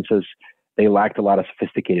defenses. They lacked a lot of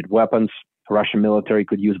sophisticated weapons. The Russian military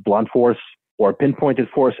could use blunt force or pinpointed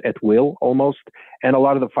force at will almost. And a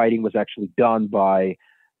lot of the fighting was actually done by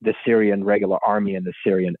the Syrian regular army and the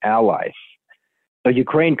Syrian allies. The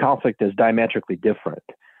Ukraine conflict is diametrically different.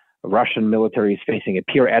 The Russian military is facing a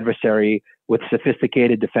peer adversary with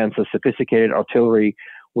sophisticated defenses, sophisticated artillery,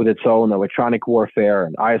 with its own electronic warfare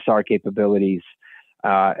and ISR capabilities,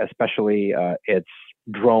 especially its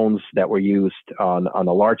drones that were used on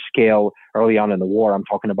a large scale early on in the war. I'm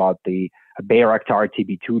talking about the Bayraktar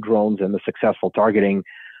TB2 drones and the successful targeting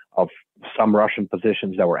of some Russian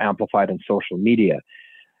positions that were amplified in social media.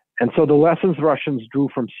 And so the lessons Russians drew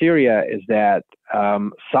from Syria is that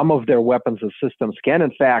some of their weapons and systems can,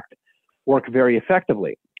 in fact, work very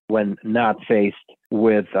effectively when not faced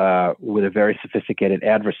with a very sophisticated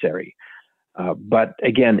adversary. But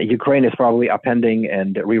again, Ukraine is probably appending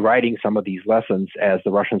and rewriting some of these lessons as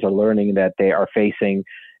the Russians are learning that they are facing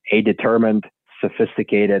a determined,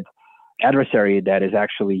 sophisticated adversary that is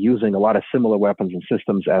actually using a lot of similar weapons and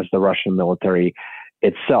systems as the Russian military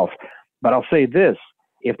itself. But I'll say this,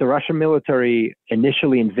 if the Russian military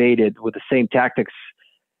initially invaded with the same tactics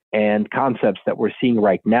and concepts that we're seeing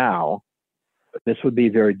right now, this would be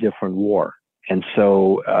a very different war. And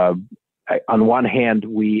so on one hand,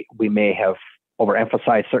 we may have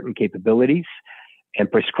overemphasized certain capabilities and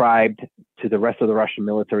prescribed to the rest of the Russian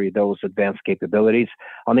military those advanced capabilities.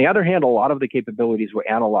 On the other hand, a lot of the capabilities we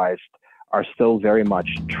analyzed are still very much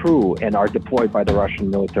true and are deployed by the Russian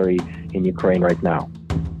military in Ukraine right now.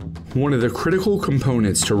 One of the critical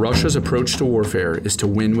components to Russia's approach to warfare is to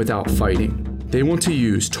win without fighting. They want to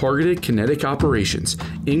use targeted kinetic operations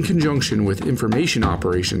in conjunction with information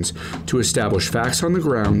operations to establish facts on the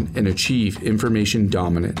ground and achieve information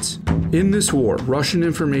dominance. In this war, Russian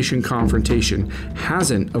information confrontation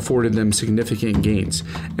hasn't afforded them significant gains,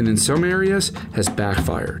 and in some areas has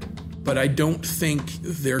backfired. But I don't think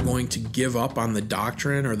they're going to give up on the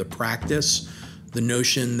doctrine or the practice, the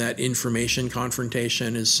notion that information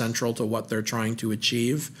confrontation is central to what they're trying to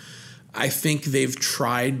achieve. I think they've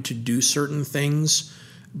tried to do certain things,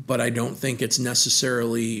 but I don't think it's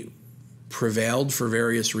necessarily prevailed for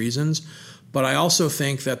various reasons. But I also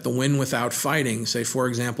think that the win without fighting, say, for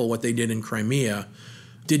example, what they did in Crimea,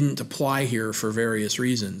 didn't apply here for various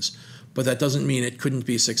reasons. But that doesn't mean it couldn't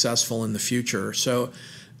be successful in the future. So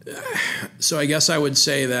I guess I would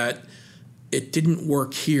say that it didn't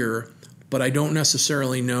work here, but I don't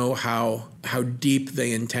necessarily know how deep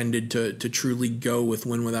they intended to truly go with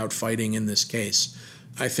win without fighting in this case.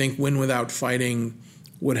 I think win without fighting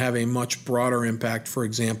would have a much broader impact, for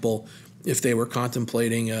example, if they were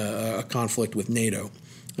contemplating a conflict with NATO.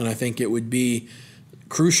 And I think it would be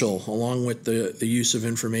crucial, along with the use of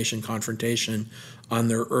information confrontation, on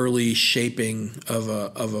their early shaping of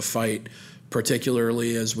a fight,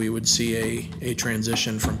 particularly as we would see a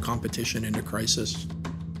transition from competition into crisis.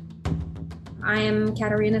 I am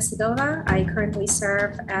Katerina Sedova. I currently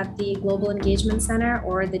serve at the Global Engagement Center,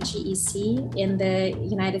 or the GEC, in the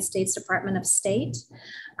United States Department of State.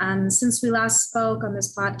 Since we last spoke on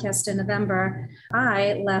this podcast in November,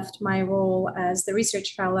 I left my role as the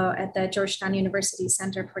research fellow at the Georgetown University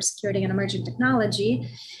Center for Security and Emerging Technology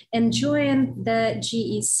and joined the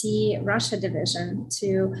GEC Russia division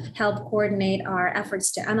to help coordinate our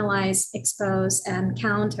efforts to analyze, expose, and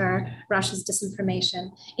counter Russia's disinformation,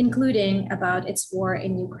 including about its war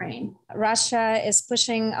in Ukraine. Russia is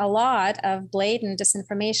pushing a lot of blatant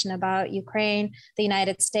disinformation about Ukraine, the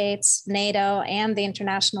United States, NATO, and the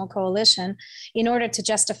international coalition in order to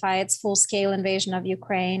justify its full-scale invasion of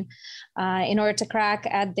Ukraine, in order to crack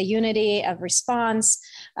at the unity of response,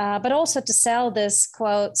 but also to sell this,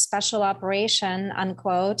 quote, special operation,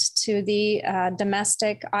 unquote, to the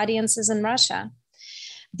domestic audiences in Russia.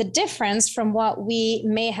 The difference from what we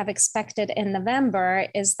may have expected in November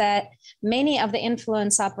is that many of the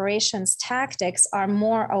influence operations tactics are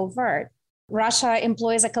more overt. Russia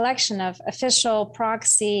employs a collection of official,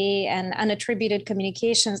 proxy, and unattributed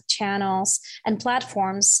communications channels and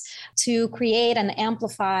platforms to create and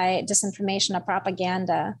amplify disinformation or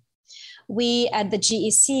propaganda. We at the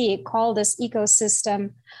GEC call this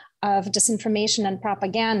ecosystem of disinformation and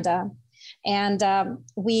propaganda. And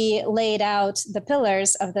we laid out the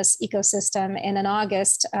pillars of this ecosystem in an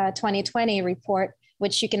August 2020 report,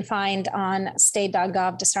 which you can find on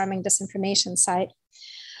state.gov Disarming Disinformation site.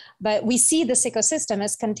 But we see this ecosystem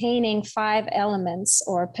as containing 5 elements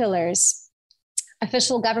or pillars: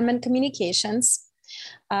 official government communications,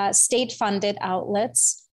 state-funded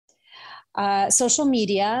outlets, social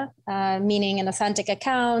media, meaning inauthentic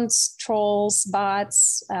accounts, trolls,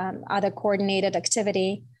 bots, other coordinated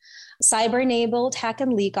activity, cyber-enabled hack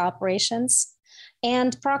and leak operations,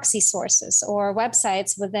 and proxy sources or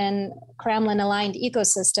websites within Kremlin-aligned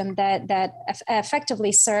ecosystem that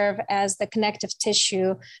effectively serve as the connective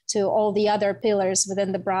tissue to all the other pillars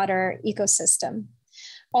within the broader ecosystem.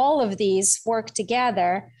 All of these work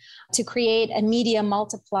together to create a media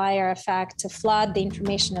multiplier effect to flood the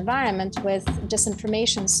information environment with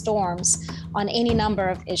disinformation storms on any number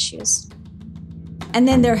of issues. And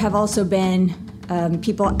then there have also been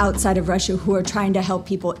people outside of Russia who are trying to help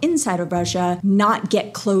people inside of Russia not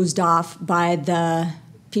get closed off by the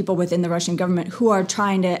people within the Russian government who are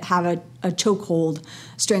trying to have a chokehold,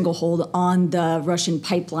 stranglehold on the Russian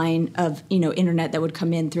pipeline of internet that would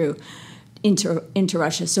come in through into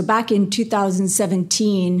Russia. So back in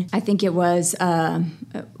 2017, I think it was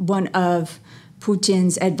one of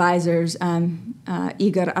Putin's advisors,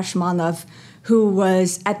 Igor Ashmanov, who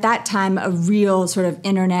was at that time a real sort of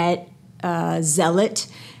internet zealot,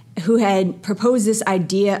 who had proposed this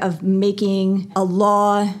idea of making a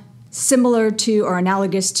law similar to or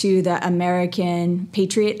analogous to the American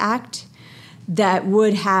Patriot Act that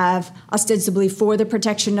would have, ostensibly for the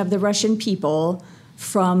protection of the Russian people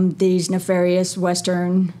from these nefarious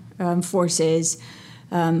Western forces,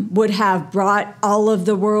 would have brought all of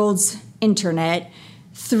the world's internet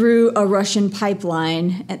through a Russian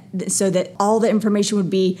pipeline so that all the information would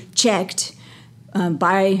be checked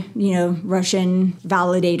by Russian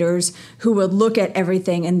validators who would look at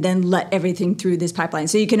everything and then let everything through this pipeline.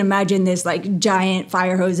 So you can imagine this like giant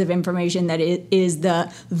fire hose of information that is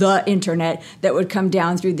the internet that would come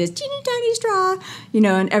down through this teeny tiny straw,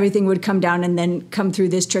 and everything would come down and then come through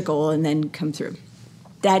this trickle and then come through.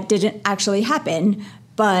 That didn't actually happen,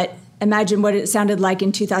 but imagine what it sounded like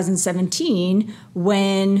in 2017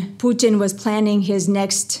 when Putin was planning his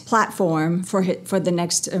next platform for the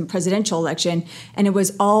next presidential election, and it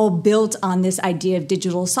was all built on this idea of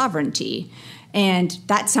digital sovereignty. And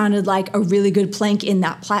that sounded like a really good plank in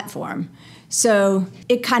that platform. So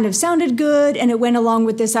it kind of sounded good, and it went along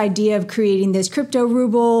with this idea of creating this crypto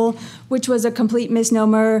ruble, which was a complete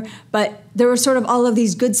misnomer. But there were sort of all of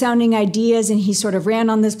these good-sounding ideas, and he sort of ran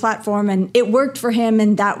on this platform, and it worked for him,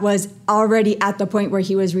 and that was already at the point where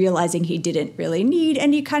he was realizing he didn't really need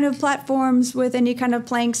any kind of platforms with any kind of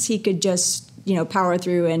planks. He could just power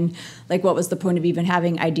through, and like, what was the point of even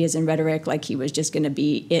having ideas and rhetoric? Like, he was just going to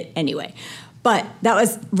be it anyway. But that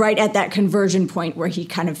was right at that conversion point where he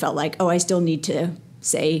kind of felt like, I still need to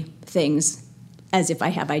say things as if I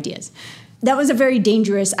have ideas. That was a very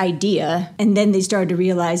dangerous idea. And then they started to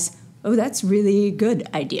realize, that's really a good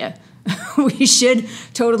idea. We should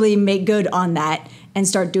totally make good on that and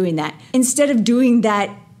start doing that. Instead of doing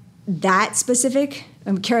that specific,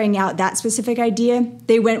 carrying out that specific idea,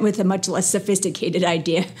 they went with a much less sophisticated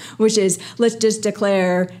idea, which is, let's just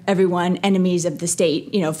declare everyone enemies of the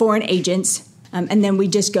state, foreign agents. And then we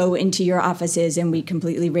just go into your offices and we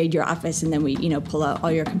completely raid your office, and then we, pull out all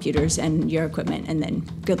your computers and your equipment, and then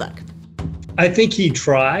good luck. I think he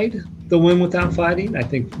tried the win without fighting. I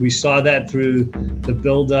think we saw that through the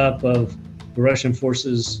buildup of the Russian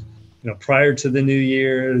forces, prior to the new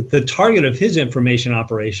year. The target of his information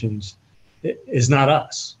operations is not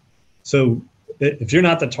us. So if you're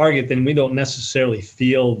not the target, then we don't necessarily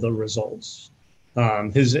feel the results.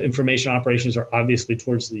 His information operations are obviously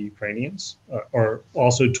towards the Ukrainians, or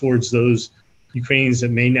also towards those Ukrainians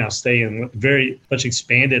that may now stay in very much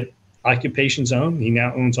expanded occupation zone. He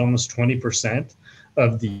now owns almost 20%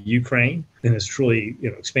 of the Ukraine and has truly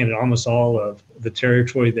expanded almost all of the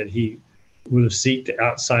territory that he would have sought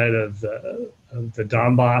outside of the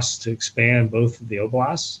Donbass to expand both of the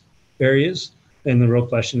Oblast areas. And the real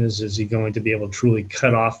question is he going to be able to truly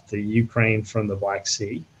cut off the Ukraine from the Black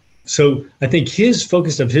Sea? So I think his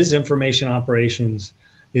focus of his information operations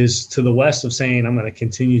is to the west of saying, I'm going to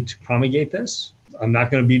continue to promulgate this. I'm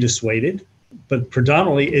not going to be dissuaded, but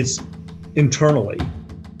predominantly it's internally.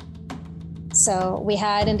 So we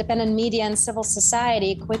had independent media and civil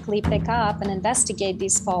society quickly pick up and investigate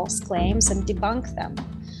these false claims and debunk them.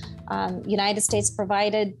 United States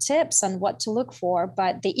provided tips on what to look for,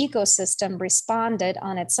 but the ecosystem responded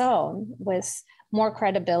on its own with more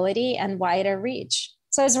credibility and wider reach.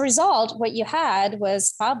 So as a result, what you had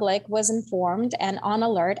was public was informed and on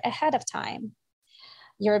alert ahead of time.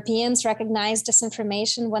 Europeans recognized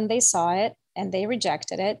disinformation when they saw it, and they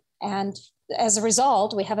rejected it. And as a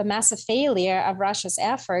result, we have a massive failure of Russia's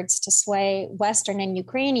efforts to sway Western and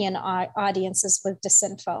Ukrainian audiences with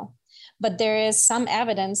disinfo. But there is some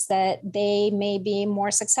evidence that they may be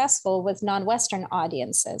more successful with non-Western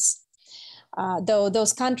audiences. Though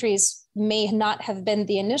those countries may not have been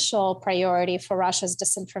the initial priority for Russia's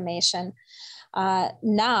disinformation,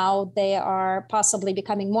 now they are possibly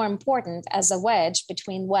becoming more important as a wedge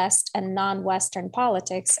between West and non-Western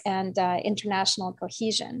politics and international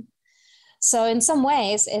cohesion. So in some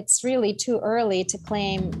ways, it's really too early to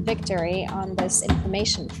claim victory on this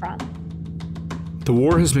information front. The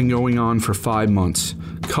war has been going on for 5 months.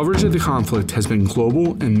 Coverage of the conflict has been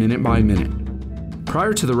global and minute by minute.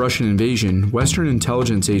 Prior to the Russian invasion, Western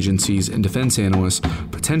intelligence agencies and defense analysts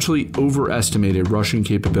potentially overestimated Russian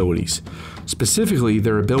capabilities, specifically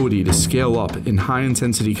their ability to scale up in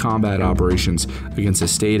high-intensity combat operations against a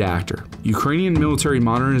state actor. Ukrainian military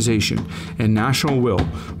modernization and national will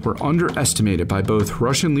were underestimated by both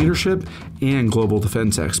Russian leadership and global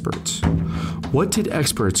defense experts. What did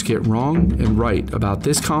experts get wrong and right about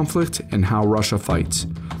this conflict and how Russia fights?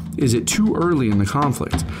 Is it too early in the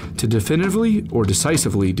conflict to definitively or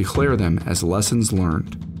decisively declare them as lessons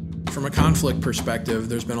learned? From a conflict perspective,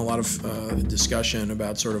 there's been a lot of discussion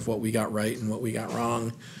about sort of what we got right and what we got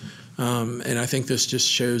wrong. And I think this just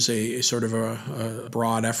shows a sort of a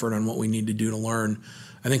broad effort on what we need to do to learn.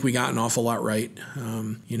 I think we got an awful lot right.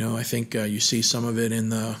 I think you see some of it in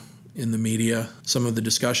the media, some of the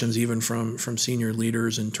discussions even from senior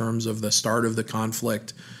leaders in terms of the start of the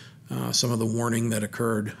conflict. Some of the warning that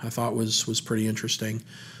occurred, I thought was pretty interesting.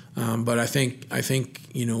 But I think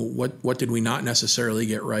what did we not necessarily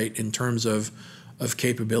get right in terms of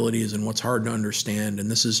capabilities and what's hard to understand. And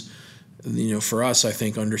this is, for us, I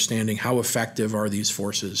think understanding how effective are these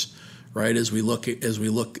forces, right? As we look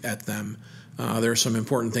at them, there are some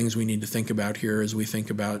important things we need to think about here as we think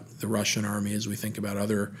about the Russian army, as we think about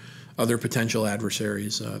other potential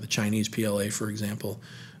adversaries, the Chinese PLA, for example.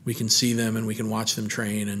 We can see them and we can watch them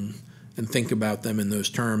train and think about them in those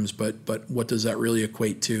terms, but what does that really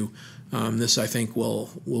equate to? This, I think,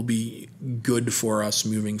 will be good for us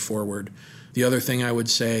moving forward. The other thing I would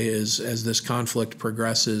say is, as this conflict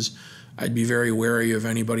progresses, I'd be very wary of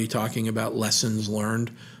anybody talking about lessons learned.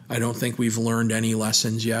 I don't think we've learned any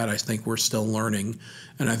lessons yet. I think we're still learning,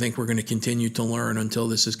 and I think we're going to continue to learn until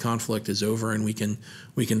this conflict is over and we can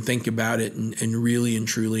think about it and really and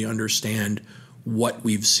truly understand what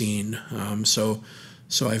we've seen.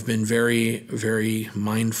 So I've been very, very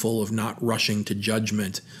mindful of not rushing to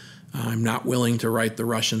judgment. I'm not willing to write the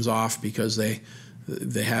Russians off because they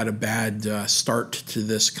had a bad start to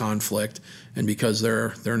this conflict, and because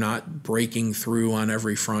they're not breaking through on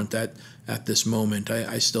every front at this moment.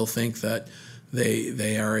 I still think that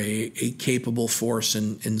they are a capable force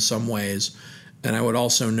in some ways. And I would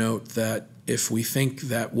also note that if we think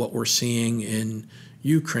that what we're seeing in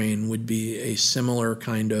Ukraine would be a similar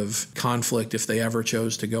kind of conflict if they ever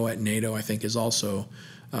chose to go at NATO, I think is also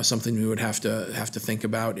something we would have to think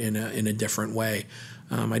about in a different way.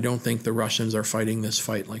 I don't think the Russians are fighting this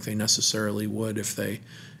fight like they necessarily would if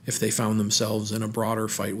they found themselves in a broader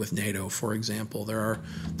fight with NATO, for example. There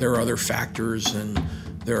are other factors and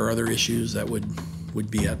there are other issues that would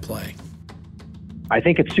be at play. I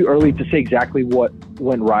think it's too early to say exactly what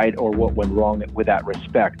went right or what went wrong with that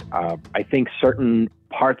respect. I think certain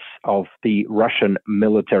parts of the Russian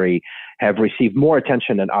military have received more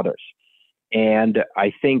attention than others. And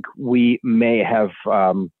I think we may have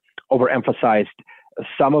overemphasized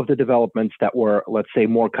some of the developments that were, let's say,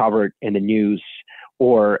 more covered in the news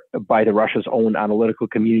or by the Russia's own analytical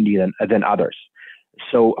community than others.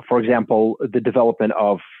 So, for example, the development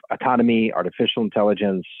of autonomy, artificial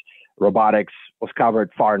intelligence, robotics was covered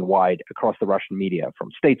far and wide across the Russian media, from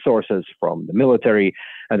state sources, from the military.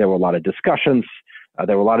 There were a lot of discussions.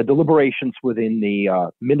 There were a lot of deliberations within the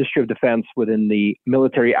Ministry of Defense, within the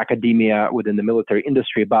military academia, within the military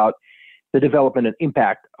industry about the development and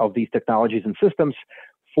impact of these technologies and systems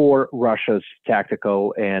for Russia's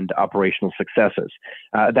tactical and operational successes.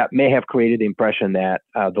 That may have created the impression that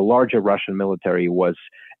the larger Russian military was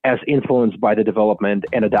as influenced by the development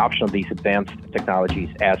and adoption of these advanced technologies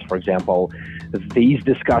as, for example, these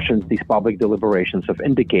discussions, these public deliberations have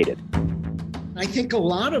indicated. I think a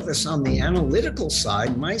lot of us on the analytical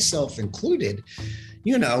side, myself included,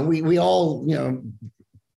 we all,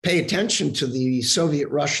 pay attention to the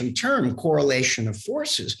Soviet-Russian term correlation of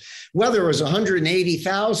forces. Whether it was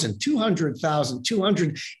 180,000, 200,000,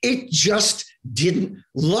 200, it just didn't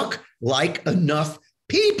look like enough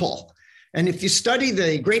people. And if you study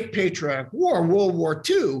the Great Patriotic War, World War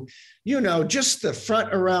II, just the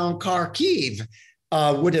front around Kharkiv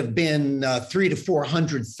would have been 300,000 to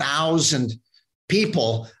 400,000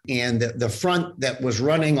 people. And the front that was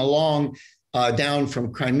running along down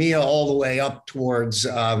from Crimea all the way up towards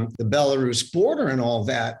the Belarus border and all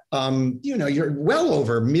that, you're well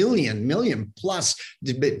over a million plus,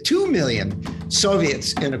 2 million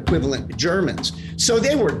Soviets and equivalent Germans. So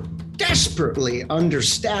they were desperately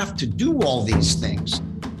understaffed to do all these things.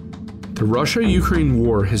 The Russia-Ukraine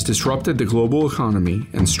war has disrupted the global economy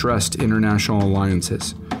and stressed international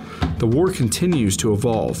alliances. The war continues to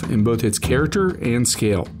evolve in both its character and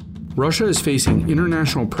scale. Russia is facing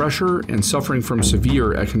international pressure and suffering from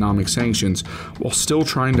severe economic sanctions while still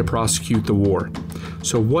trying to prosecute the war.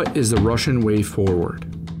 So what is the Russian way forward?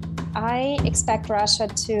 I expect Russia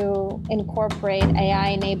to incorporate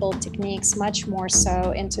AI-enabled techniques much more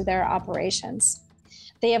so into their operations.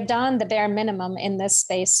 They have done the bare minimum in this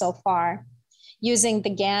space so far, using the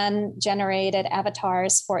GAN-generated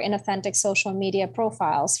avatars for inauthentic social media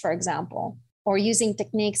profiles, for example, or using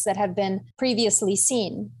techniques that have been previously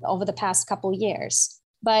seen over the past couple years.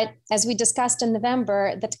 But as we discussed in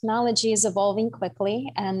November, the technology is evolving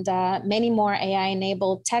quickly, and many more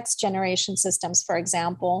AI-enabled text generation systems, for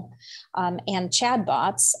example, and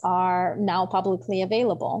chatbots are now publicly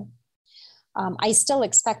available. I still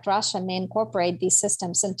expect Russia may incorporate these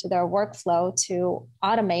systems into their workflow to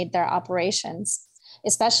automate their operations,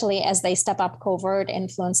 especially as they step up covert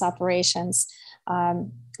influence operations,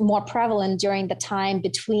 more prevalent during the time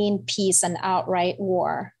between peace and outright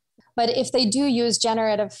war. But if they do use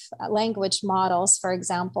generative language models, for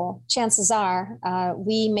example, chances are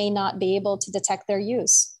we may not be able to detect their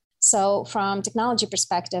use. So from technology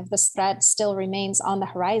perspective, this threat still remains on the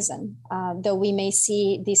horizon, though we may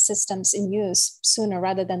see these systems in use sooner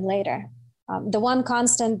rather than later. The one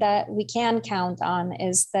constant that we can count on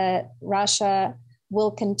is that Russia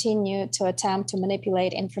will continue to attempt to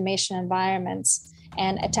manipulate information environments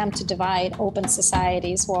and attempt to divide open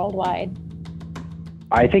societies worldwide.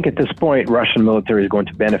 I think at this point, Russian military is going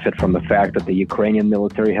to benefit from the fact that the Ukrainian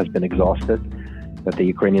military has been exhausted, that the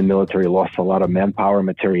Ukrainian military lost a lot of manpower,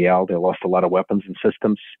 materiel, they lost a lot of weapons and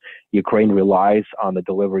systems. Ukraine relies on the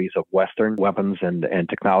deliveries of Western weapons and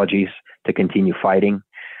technologies to continue fighting.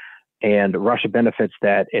 And Russia benefits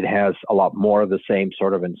that it has a lot more of the same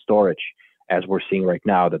sort of in storage, as we're seeing right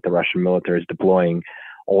now, that the Russian military is deploying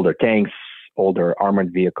older tanks, older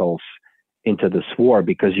armored vehicles into this war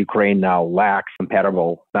because Ukraine now lacks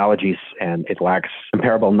comparable technologies and it lacks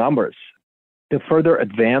comparable numbers. The further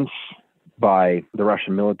advance by the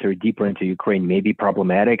Russian military deeper into Ukraine may be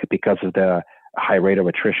problematic because of the high rate of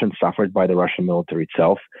attrition suffered by the Russian military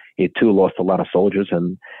itself. It too lost a lot of soldiers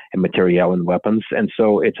and materiel and weapons. And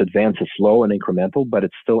so its advance is slow and incremental, but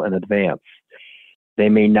it's still an advance. They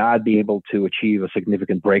may not be able to achieve a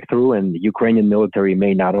significant breakthrough, and the Ukrainian military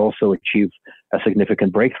may not also achieve a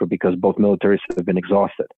significant breakthrough because both militaries have been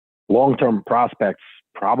exhausted. Long-term prospects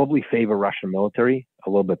probably favor Russian military a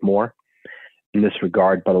little bit more in this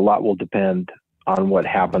regard, but a lot will depend on what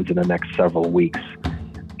happens in the next several weeks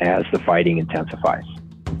as the fighting intensifies.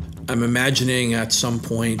 I'm imagining at some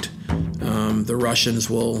point the Russians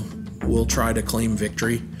will try to claim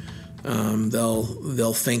victory.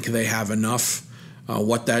 They'll think they have enough.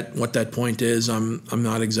 What that point is, I'm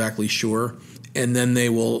not exactly sure. And then they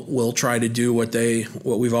will try to do what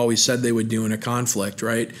we've always said they would do in a conflict,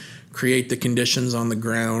 right? Create the conditions on the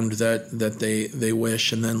ground that they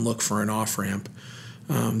wish, and then look for an off-ramp.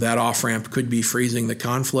 That off-ramp could be freezing the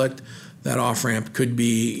conflict. That off-ramp could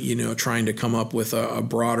be, trying to come up with a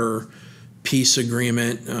broader peace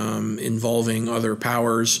agreement involving other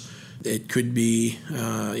powers. It could be,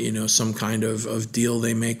 some kind of deal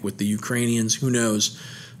they make with the Ukrainians. Who knows?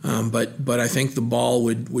 But I think the ball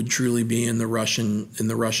would truly be in the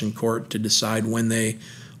Russian court to decide when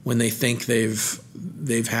they think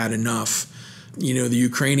they've had enough. The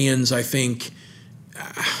Ukrainians, I think,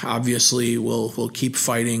 obviously will keep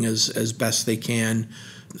fighting as best they can.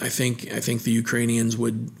 I think the Ukrainians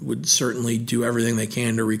would certainly do everything they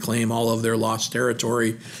can to reclaim all of their lost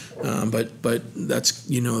territory, but that's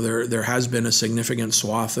there has been a significant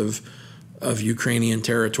swath of Ukrainian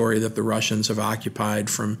territory that the Russians have occupied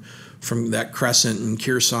from that crescent in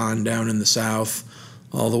Kherson down in the south,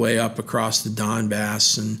 all the way up across the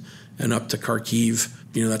Donbass and up to Kharkiv.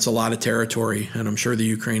 That's a lot of territory, and I'm sure the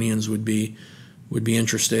Ukrainians would be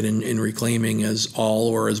interested in reclaiming as all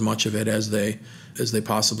or as much of it as they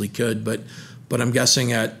possibly could. But I'm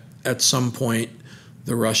guessing at some point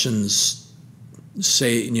the Russians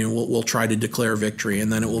say, we'll try to declare victory,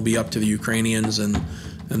 and then it will be up to the Ukrainians and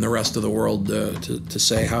the rest of the world to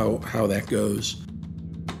say how that goes.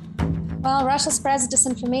 Well, Russia spreads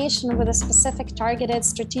disinformation with a specific targeted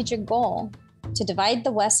strategic goal: to divide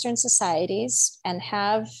the Western societies and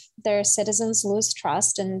have their citizens lose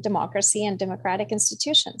trust in democracy and democratic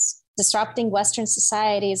institutions. Disrupting Western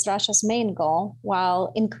society is Russia's main goal,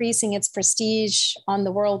 while increasing its prestige on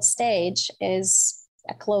the world stage is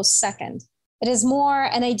a close second. It is more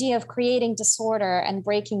an idea of creating disorder and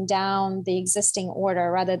breaking down the existing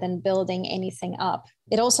order rather than building anything up.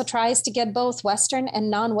 It also tries to get both Western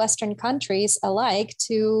and non-Western countries alike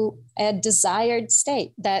to a desired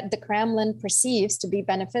state that the Kremlin perceives to be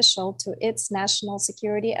beneficial to its national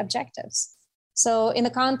security objectives. So in the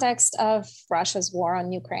context of Russia's war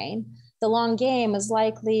on Ukraine, the long game is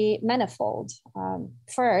likely manifold.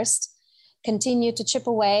 First, continue to chip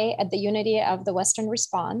away at the unity of the Western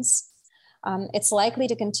response. It's likely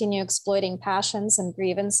to continue exploiting passions and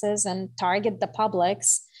grievances and target the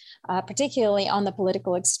publics, particularly on the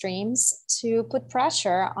political extremes, to put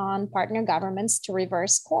pressure on partner governments to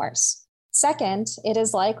reverse course. Second, it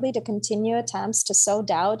is likely to continue attempts to sow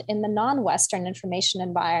doubt in the non-Western information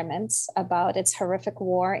environments about its horrific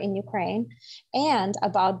war in Ukraine and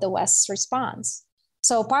about the West's response.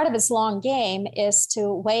 So part of its long game is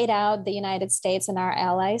to wait out the United States and our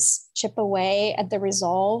allies, chip away at the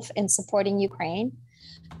resolve in supporting Ukraine,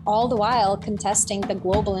 all the while contesting the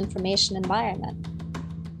global information environment.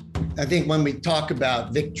 I think when we talk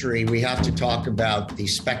about victory, we have to talk about the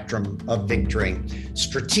spectrum of victory.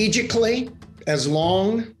 Strategically, as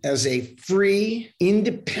long as a free,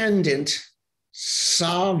 independent,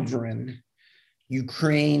 sovereign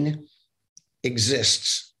Ukraine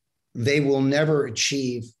exists, they will never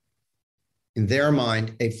achieve, in their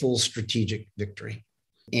mind, a full strategic victory.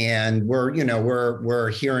 And we're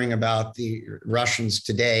hearing about the Russians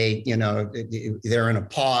today. They're in a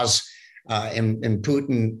pause. And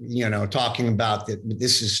Putin, talking about that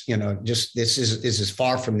this is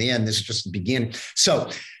far from the end. This is just the beginning. So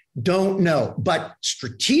don't know. But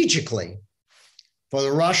strategically, for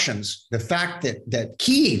the Russians, the fact that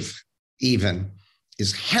Kyiv even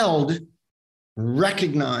is held,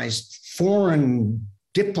 recognized, foreign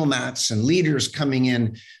diplomats and leaders coming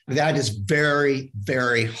in, that is very,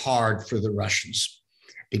 very hard for the Russians,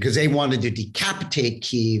 because they wanted to decapitate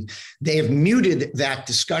Kyiv. They have muted that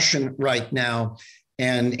discussion right now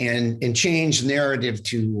and changed narrative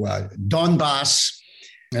to Donbass.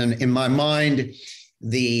 And in my mind,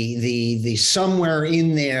 the somewhere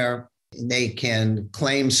in there, they can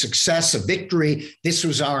claim success, a victory. This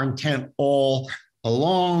was our intent all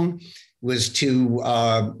along, was to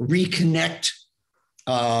reconnect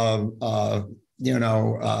our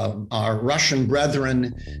Russian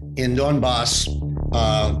brethren in Donbass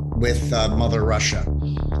with Mother Russia.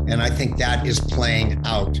 And I think that is playing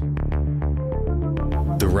out.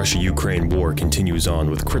 The Russia-Ukraine war continues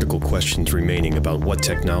on with critical questions remaining about what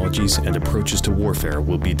technologies and approaches to warfare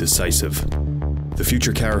will be decisive. The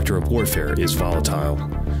future character of warfare is volatile,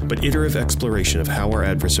 but iterative exploration of how our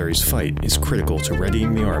adversaries fight is critical to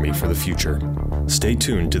readying the Army for the future. Stay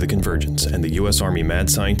tuned to The Convergence and the U.S. Army Mad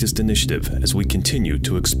Scientist Initiative as we continue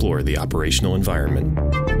to explore the operational environment.